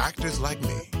drama to actors like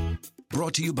me.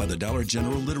 Brought to you by the Dollar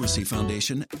General Literacy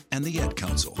Foundation and the Ad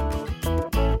Council.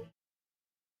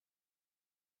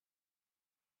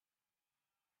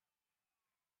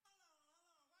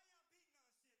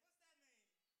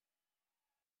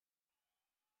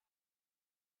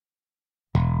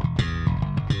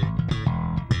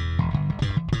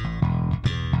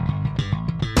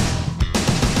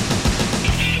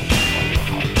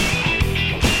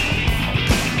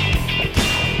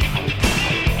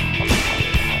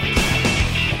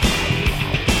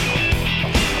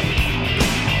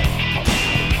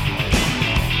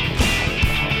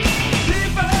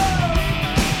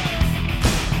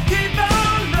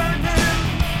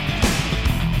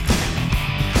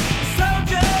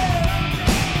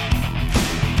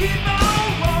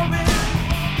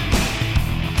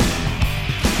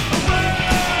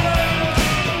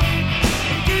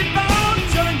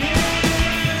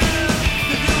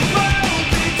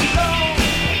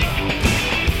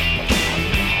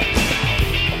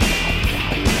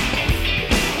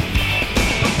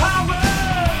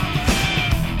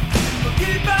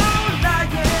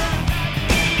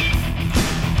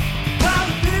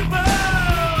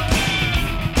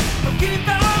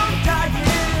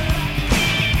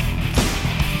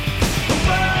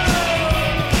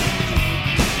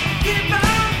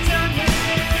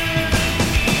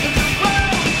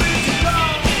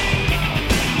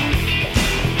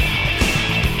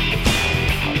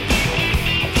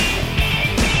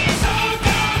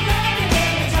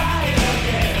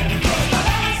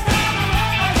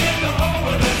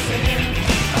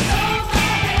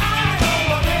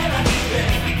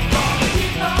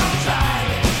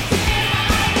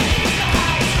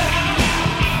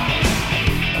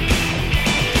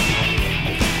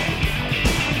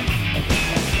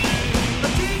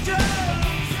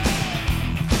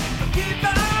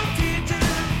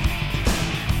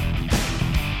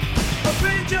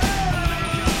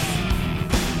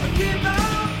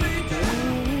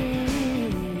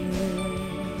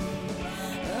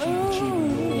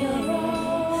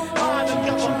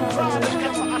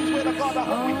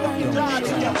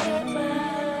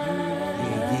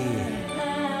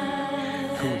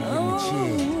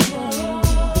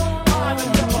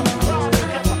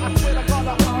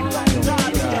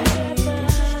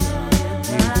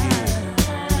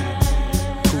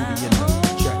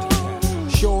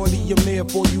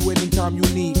 For you anytime you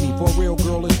need me. For real,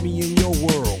 girl, it's me in your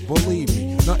world. Believe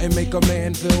me, nothing make a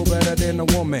man feel better than a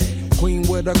woman. Queen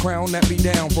with a crown that be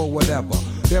down for whatever.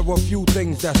 There are few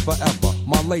things that's forever.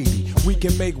 My lady, we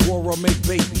can make war or make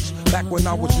babies. Back when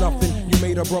I was nothing, you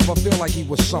made a brother feel like he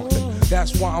was something.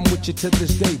 That's why I'm with you to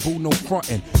this day, boo, no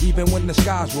frontin'. Even when the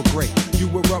skies were gray, you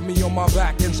would rub me on my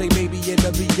back and say, baby,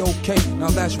 it'll be okay. Now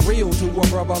that's real to a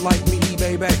brother like me,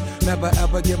 baby. Never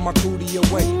ever give my cootie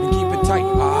away and keep it tight,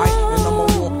 alright? And I'ma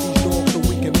walk these doors so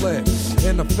we can live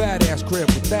in a fat ass crib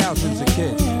with thousands of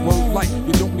kids. Word like,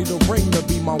 you don't need a ring to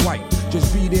be my wife.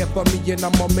 Just be there for me and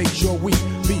I'ma make sure we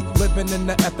be living in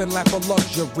the effing lap of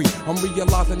luxury. I'm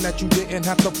realizing that you didn't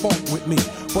have to funk with me,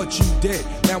 but you did.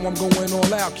 Now I'm going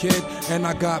all out, kid, and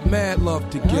I got mad love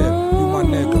to give. You my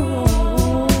nigga.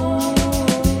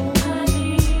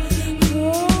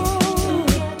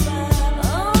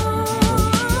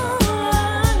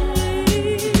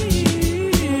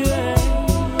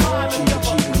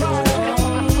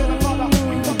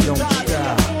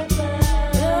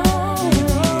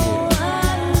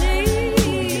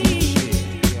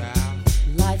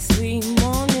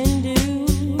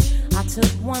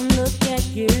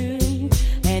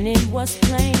 Was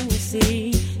plain to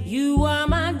see, you are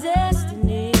my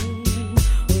destiny.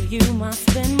 With you I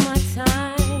spend my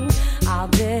time. I'll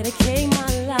dedicate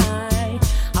my life.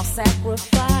 I'll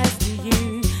sacrifice to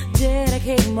you.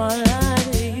 Dedicate my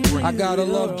life to you. I gotta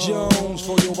love Jones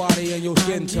for your body and your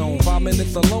skin tone. 5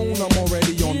 minutes alone, I'm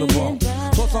already on the bone.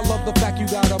 Plus I love the fact you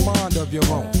got a mind of your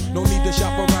own. No need to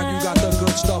shop around, you got the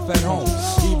good stuff at home.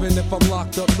 Even if I'm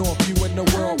locked up north, you in the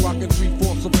world rocking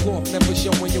 3/4 of cloth, never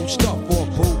showing your stuff off,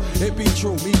 boo. It be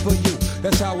true, me for you,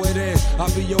 that's how it is. I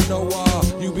be your Noah,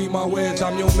 you be my Wiz,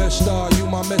 I'm your mister, you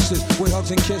my missus, with hugs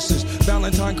and kisses,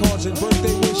 Valentine cards and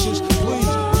birthday wishes. Please,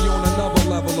 we on another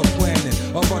level of planning,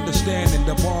 of understanding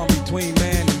the bond between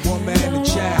man and woman and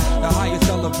child, the highest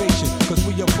elevation, cause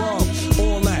we above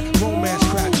all that romance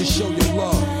crap, just show your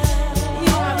love.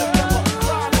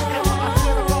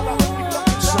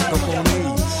 Suck up on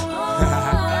these.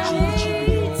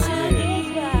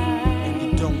 And you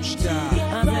don't stop.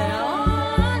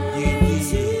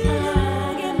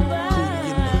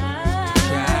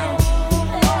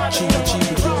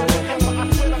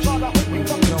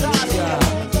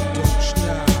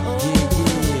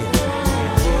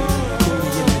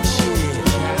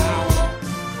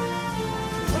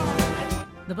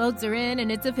 Sports are in,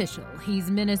 and it's official.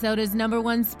 He's Minnesota's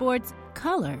 #1 sports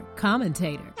color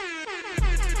commentator.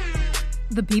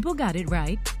 The people got it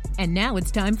right, and now it's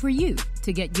time for you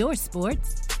to get your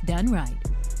sports done right.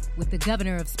 With the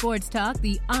governor of sports talk,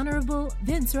 the Honorable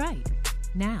Vince Wright.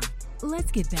 Now,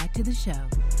 let's get back to the show.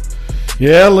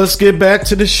 Yeah, let's get back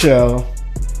to the show.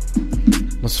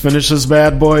 Let's finish this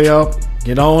bad boy up.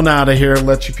 Get on out of here.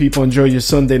 Let you people enjoy your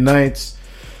Sunday nights.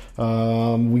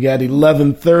 We got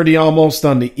 11:30 almost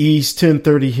on the east,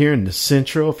 10:30 here in the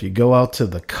central. If you go out to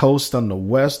the coast on the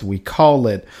west, we call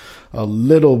it a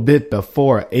little bit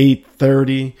before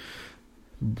 8:30.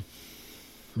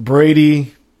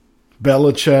 Brady,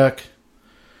 Belichick,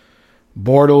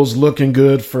 Bortles looking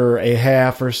good for a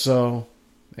half or so,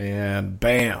 and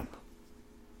bam.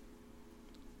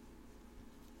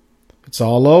 It's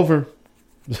all over.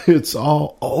 It's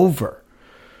all over.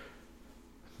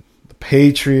 The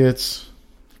Patriots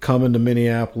coming to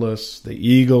Minneapolis. The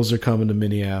Eagles are coming to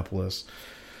Minneapolis.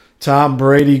 Tom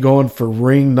Brady going for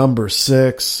ring number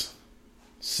 6,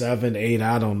 7, 8,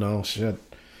 I don't know. Shit.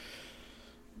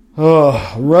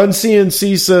 Oh, Run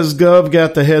CNC says Gov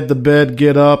got to head to bed,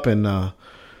 get up, and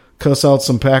cuss out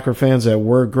some Packer fans at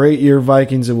work. Great year,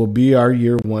 Vikings. It will be our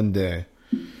year one day.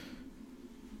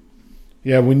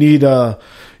 Yeah, we need,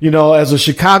 as a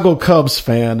Chicago Cubs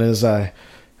fan, as I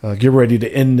get ready to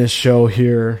end this show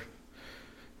here,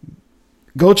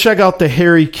 go check out the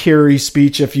Harry Carey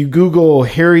speech. If you Google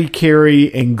Harry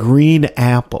Carey and green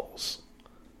apples,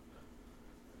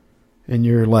 and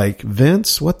you're like,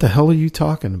 Vince, what the hell are you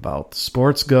talking about?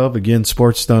 Sports Gov, again,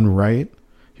 sports done right,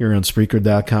 here on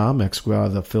Spreaker.com,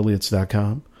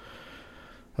 xsquadaffiliates.com.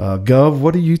 Gov,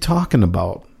 what are you talking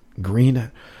about? Green.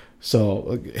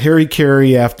 So Harry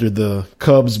Carey, after the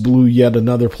Cubs blew yet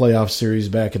another playoff series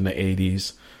back in the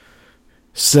 80s,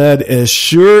 said, as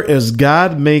sure as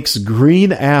God makes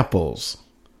green apples,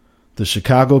 the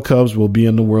Chicago Cubs will be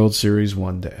in the World Series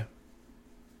one day.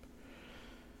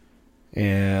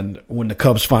 And when the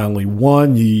Cubs finally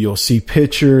won, you'll see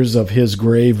pictures of his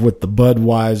grave with the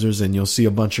Budweisers, and you'll see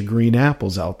a bunch of green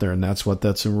apples out there, and that's what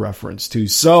that's in reference to.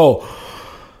 So,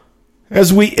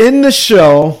 as we end the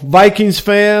show, Vikings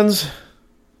fans,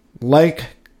 like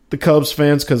the Cubs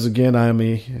fans, because again, I'm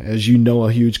as you know,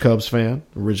 a huge Cubs fan,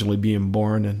 originally being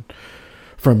born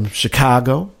from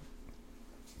Chicago.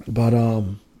 But,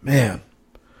 man,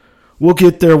 we'll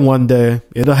get there one day.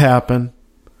 It'll happen.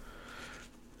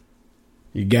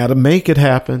 You got to make it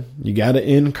happen. You got to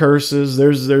end curses.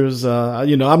 There's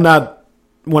I'm not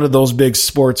one of those big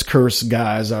sports curse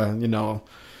guys.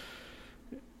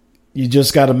 You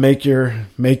just got to make your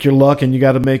luck, and you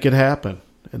got to make it happen.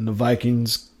 And the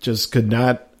Vikings just could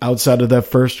not, outside of that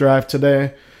first drive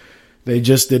today, they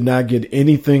just did not get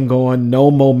anything going.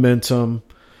 No momentum,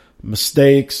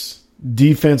 mistakes,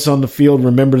 defense on the field.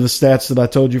 Remember the stats that I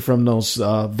told you from those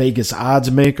Vegas odds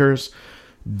makers?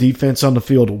 Defense on the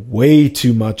field way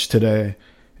too much today.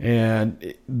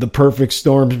 And the perfect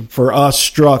storm for us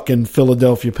struck in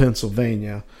Philadelphia,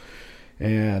 Pennsylvania.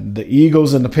 And the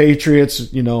Eagles and the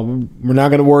Patriots, we're not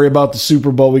going to worry about the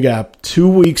Super Bowl. We got 2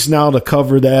 weeks now to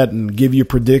cover that and give you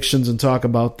predictions and talk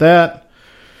about that.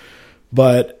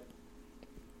 But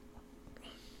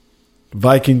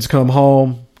Vikings come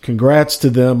home. Congrats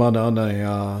to them on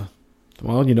outside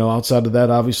of that,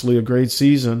 obviously a great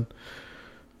season.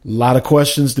 A lot of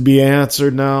questions to be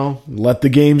answered now. Let the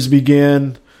games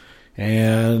begin.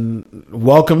 And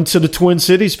welcome to the Twin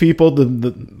Cities, people.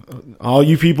 All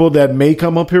you people that may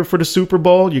come up here for the Super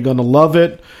Bowl, you're going to love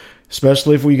it,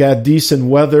 especially if we got decent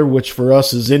weather, which for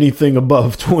us is anything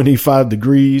above 25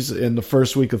 degrees in the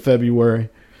first week of February.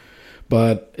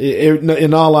 But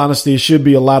in all honesty, it should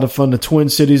be a lot of fun. The Twin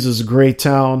Cities is a great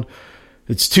town.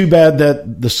 It's too bad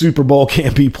that the Super Bowl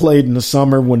can't be played in the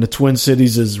summer when the Twin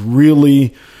Cities is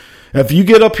really... If you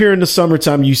get up here in the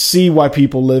summertime, you see why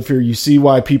people live here. You see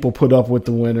why people put up with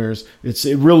the winters.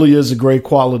 It really is a great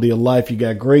quality of life. You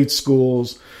got great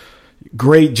schools,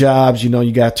 great jobs.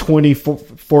 You got 20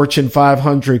 Fortune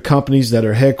 500 companies that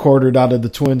are headquartered out of the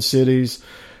Twin Cities.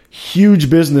 Huge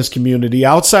business community.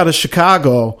 Outside of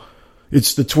Chicago,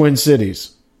 it's the Twin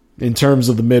Cities in terms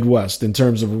of the Midwest, in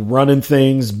terms of running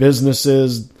things,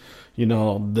 businesses,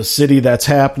 the city that's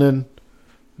happening.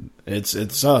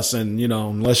 It's us, and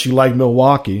unless you like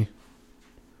Milwaukee,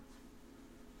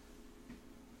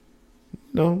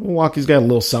 Milwaukee's got a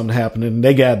little something happening.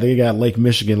 They got Lake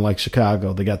Michigan like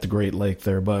Chicago. They got the Great Lake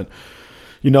there, but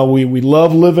we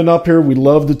love living up here. We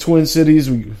love the Twin Cities.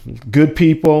 Good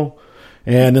people,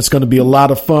 and it's going to be a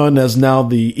lot of fun as now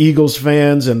the Eagles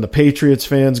fans and the Patriots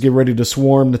fans get ready to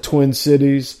swarm the Twin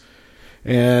Cities.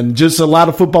 And just a lot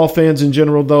of football fans in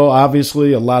general, though.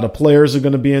 Obviously, a lot of players are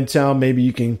going to be in town. Maybe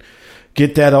you can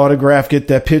get that autograph, get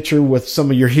that picture with some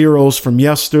of your heroes from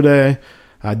yesterday.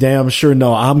 I damn sure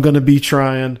know I'm going to be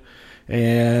trying.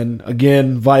 And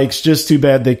again, Vikes, just too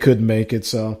bad they couldn't make it.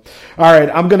 So, all right,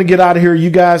 I'm going to get out of here. You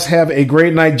guys have a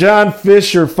great night. John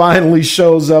Fisher finally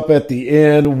shows up at the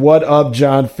end. What up,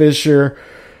 John Fisher,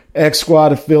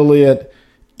 X-Squad affiliate,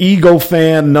 Eagle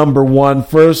fan number one.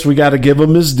 First, we got to give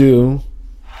him his due.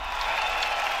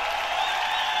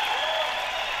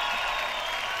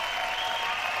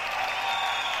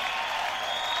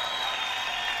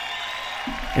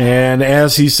 And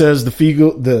as he says, the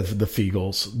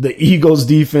Eagles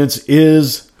defense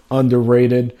is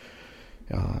underrated.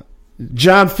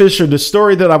 John Fisher, the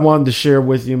story that I wanted to share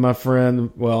with you, my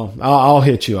friend. Well, I'll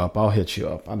hit you up. I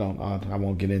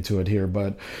won't get into it here,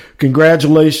 but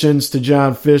congratulations to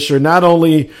John Fisher. Not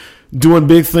only doing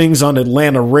big things on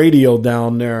Atlanta radio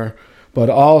down there, but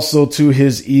also to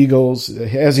his Eagles.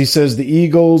 As he says, the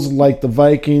Eagles, like the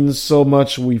Vikings, so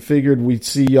much we figured we'd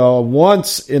see y'all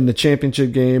once in the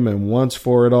championship game and once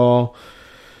for it all.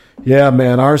 Yeah,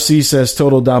 man, RC says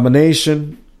total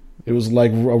domination. It was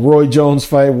like a Roy Jones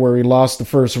fight where he lost the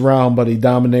first round, but he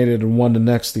dominated and won the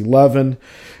next 11.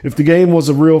 If the game was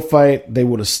a real fight, they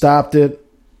would have stopped it.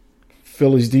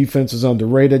 Philly's defense is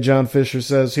underrated, John Fisher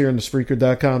says here in the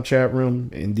Spreaker.com chat room.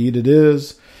 Indeed it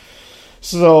is.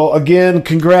 So, again,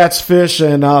 congrats, Fish.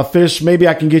 And, Fish, maybe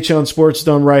I can get you on Sports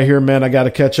Done right here, man. I got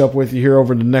to catch up with you here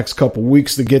over the next couple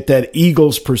weeks to get that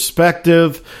Eagles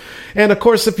perspective. And, of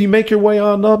course, if you make your way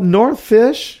on up north,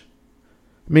 Fish,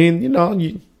 I mean,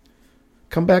 you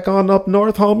come back on up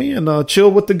north, homie, and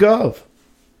chill with the Gov.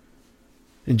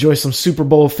 Enjoy some Super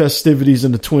Bowl festivities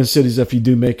in the Twin Cities if you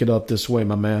do make it up this way,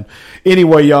 my man.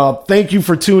 Anyway, y'all, thank you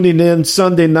for tuning in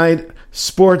Sunday night.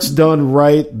 Sports Done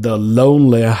Right, the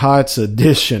Lonely Hearts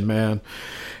edition, man.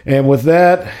 And with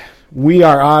that, we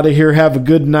are out of here. Have a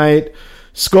good night.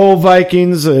 Skol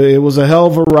Vikings, it was a hell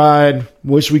of a ride.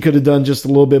 Wish we could have done just a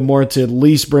little bit more to at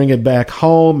least bring it back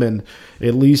home and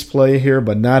at least play here,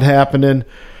 but not happening.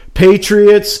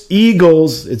 Patriots,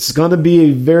 Eagles, it's going to be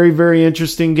a very, very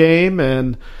interesting game,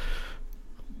 and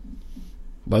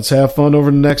let's have fun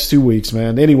over the next 2 weeks,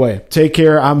 man. Anyway, take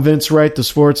care. I'm Vince Wright, the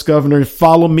Sports Governor.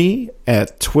 Follow me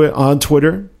on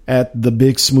Twitter at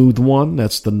TheBigSmooth1.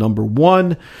 That's the number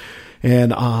 1.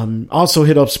 And also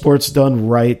hit up Sports Done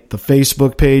Right, the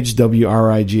Facebook page,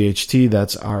 WRIGHT.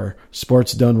 That's our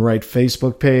Sports Done Right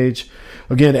Facebook page.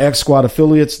 Again,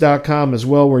 XSquadAffiliates.com as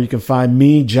well, where you can find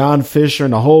me, John Fisher,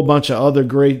 and a whole bunch of other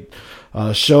great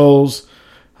shows.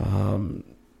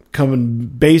 Coming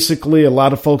basically a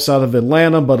lot of folks out of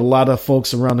Atlanta, but a lot of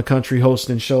folks around the country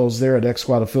hosting shows there at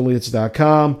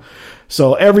XSquadAffiliates.com.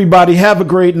 So everybody have a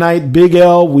great night. Big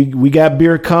L, we got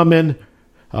beer coming.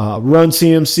 Run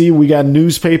CMC, we got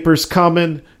newspapers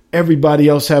coming. Everybody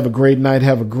else have a great night.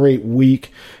 Have a great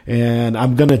week. And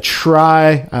I'm going to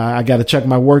try, I got to check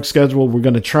my work schedule. We're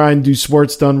going to try and do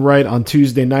Sports Done Right on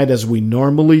Tuesday night as we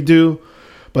normally do.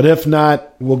 But if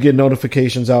not, we'll get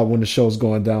notifications out when the show's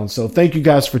going down. So thank you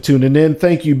guys for tuning in.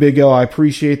 Thank you, Big L. I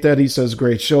appreciate that. He says,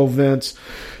 great show, Vince.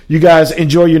 You guys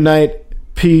enjoy your night.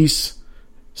 Peace.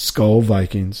 Skol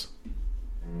Vikings.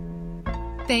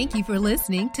 Thank you for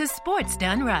listening to Sports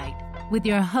Done Right with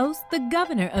your host, the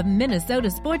governor of Minnesota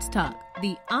Sports Talk,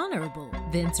 the Honorable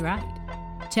Vince Wright.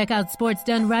 Check out Sports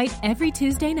Done Right every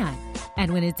Tuesday night.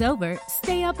 And when it's over,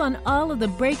 stay up on all of the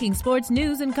breaking sports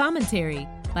news and commentary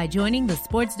by joining the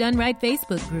Sports Done Right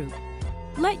Facebook group.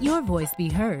 Let your voice be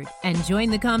heard and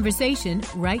join the conversation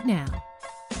right now.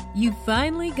 You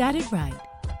finally got it right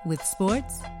with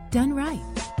Sports Done Right.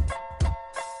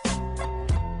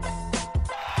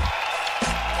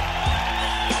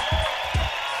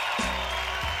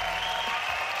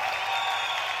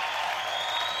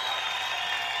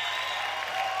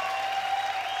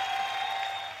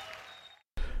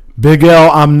 Big L,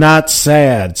 I'm not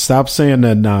sad. Stop saying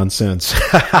that nonsense.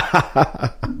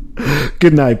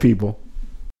 Good night, people.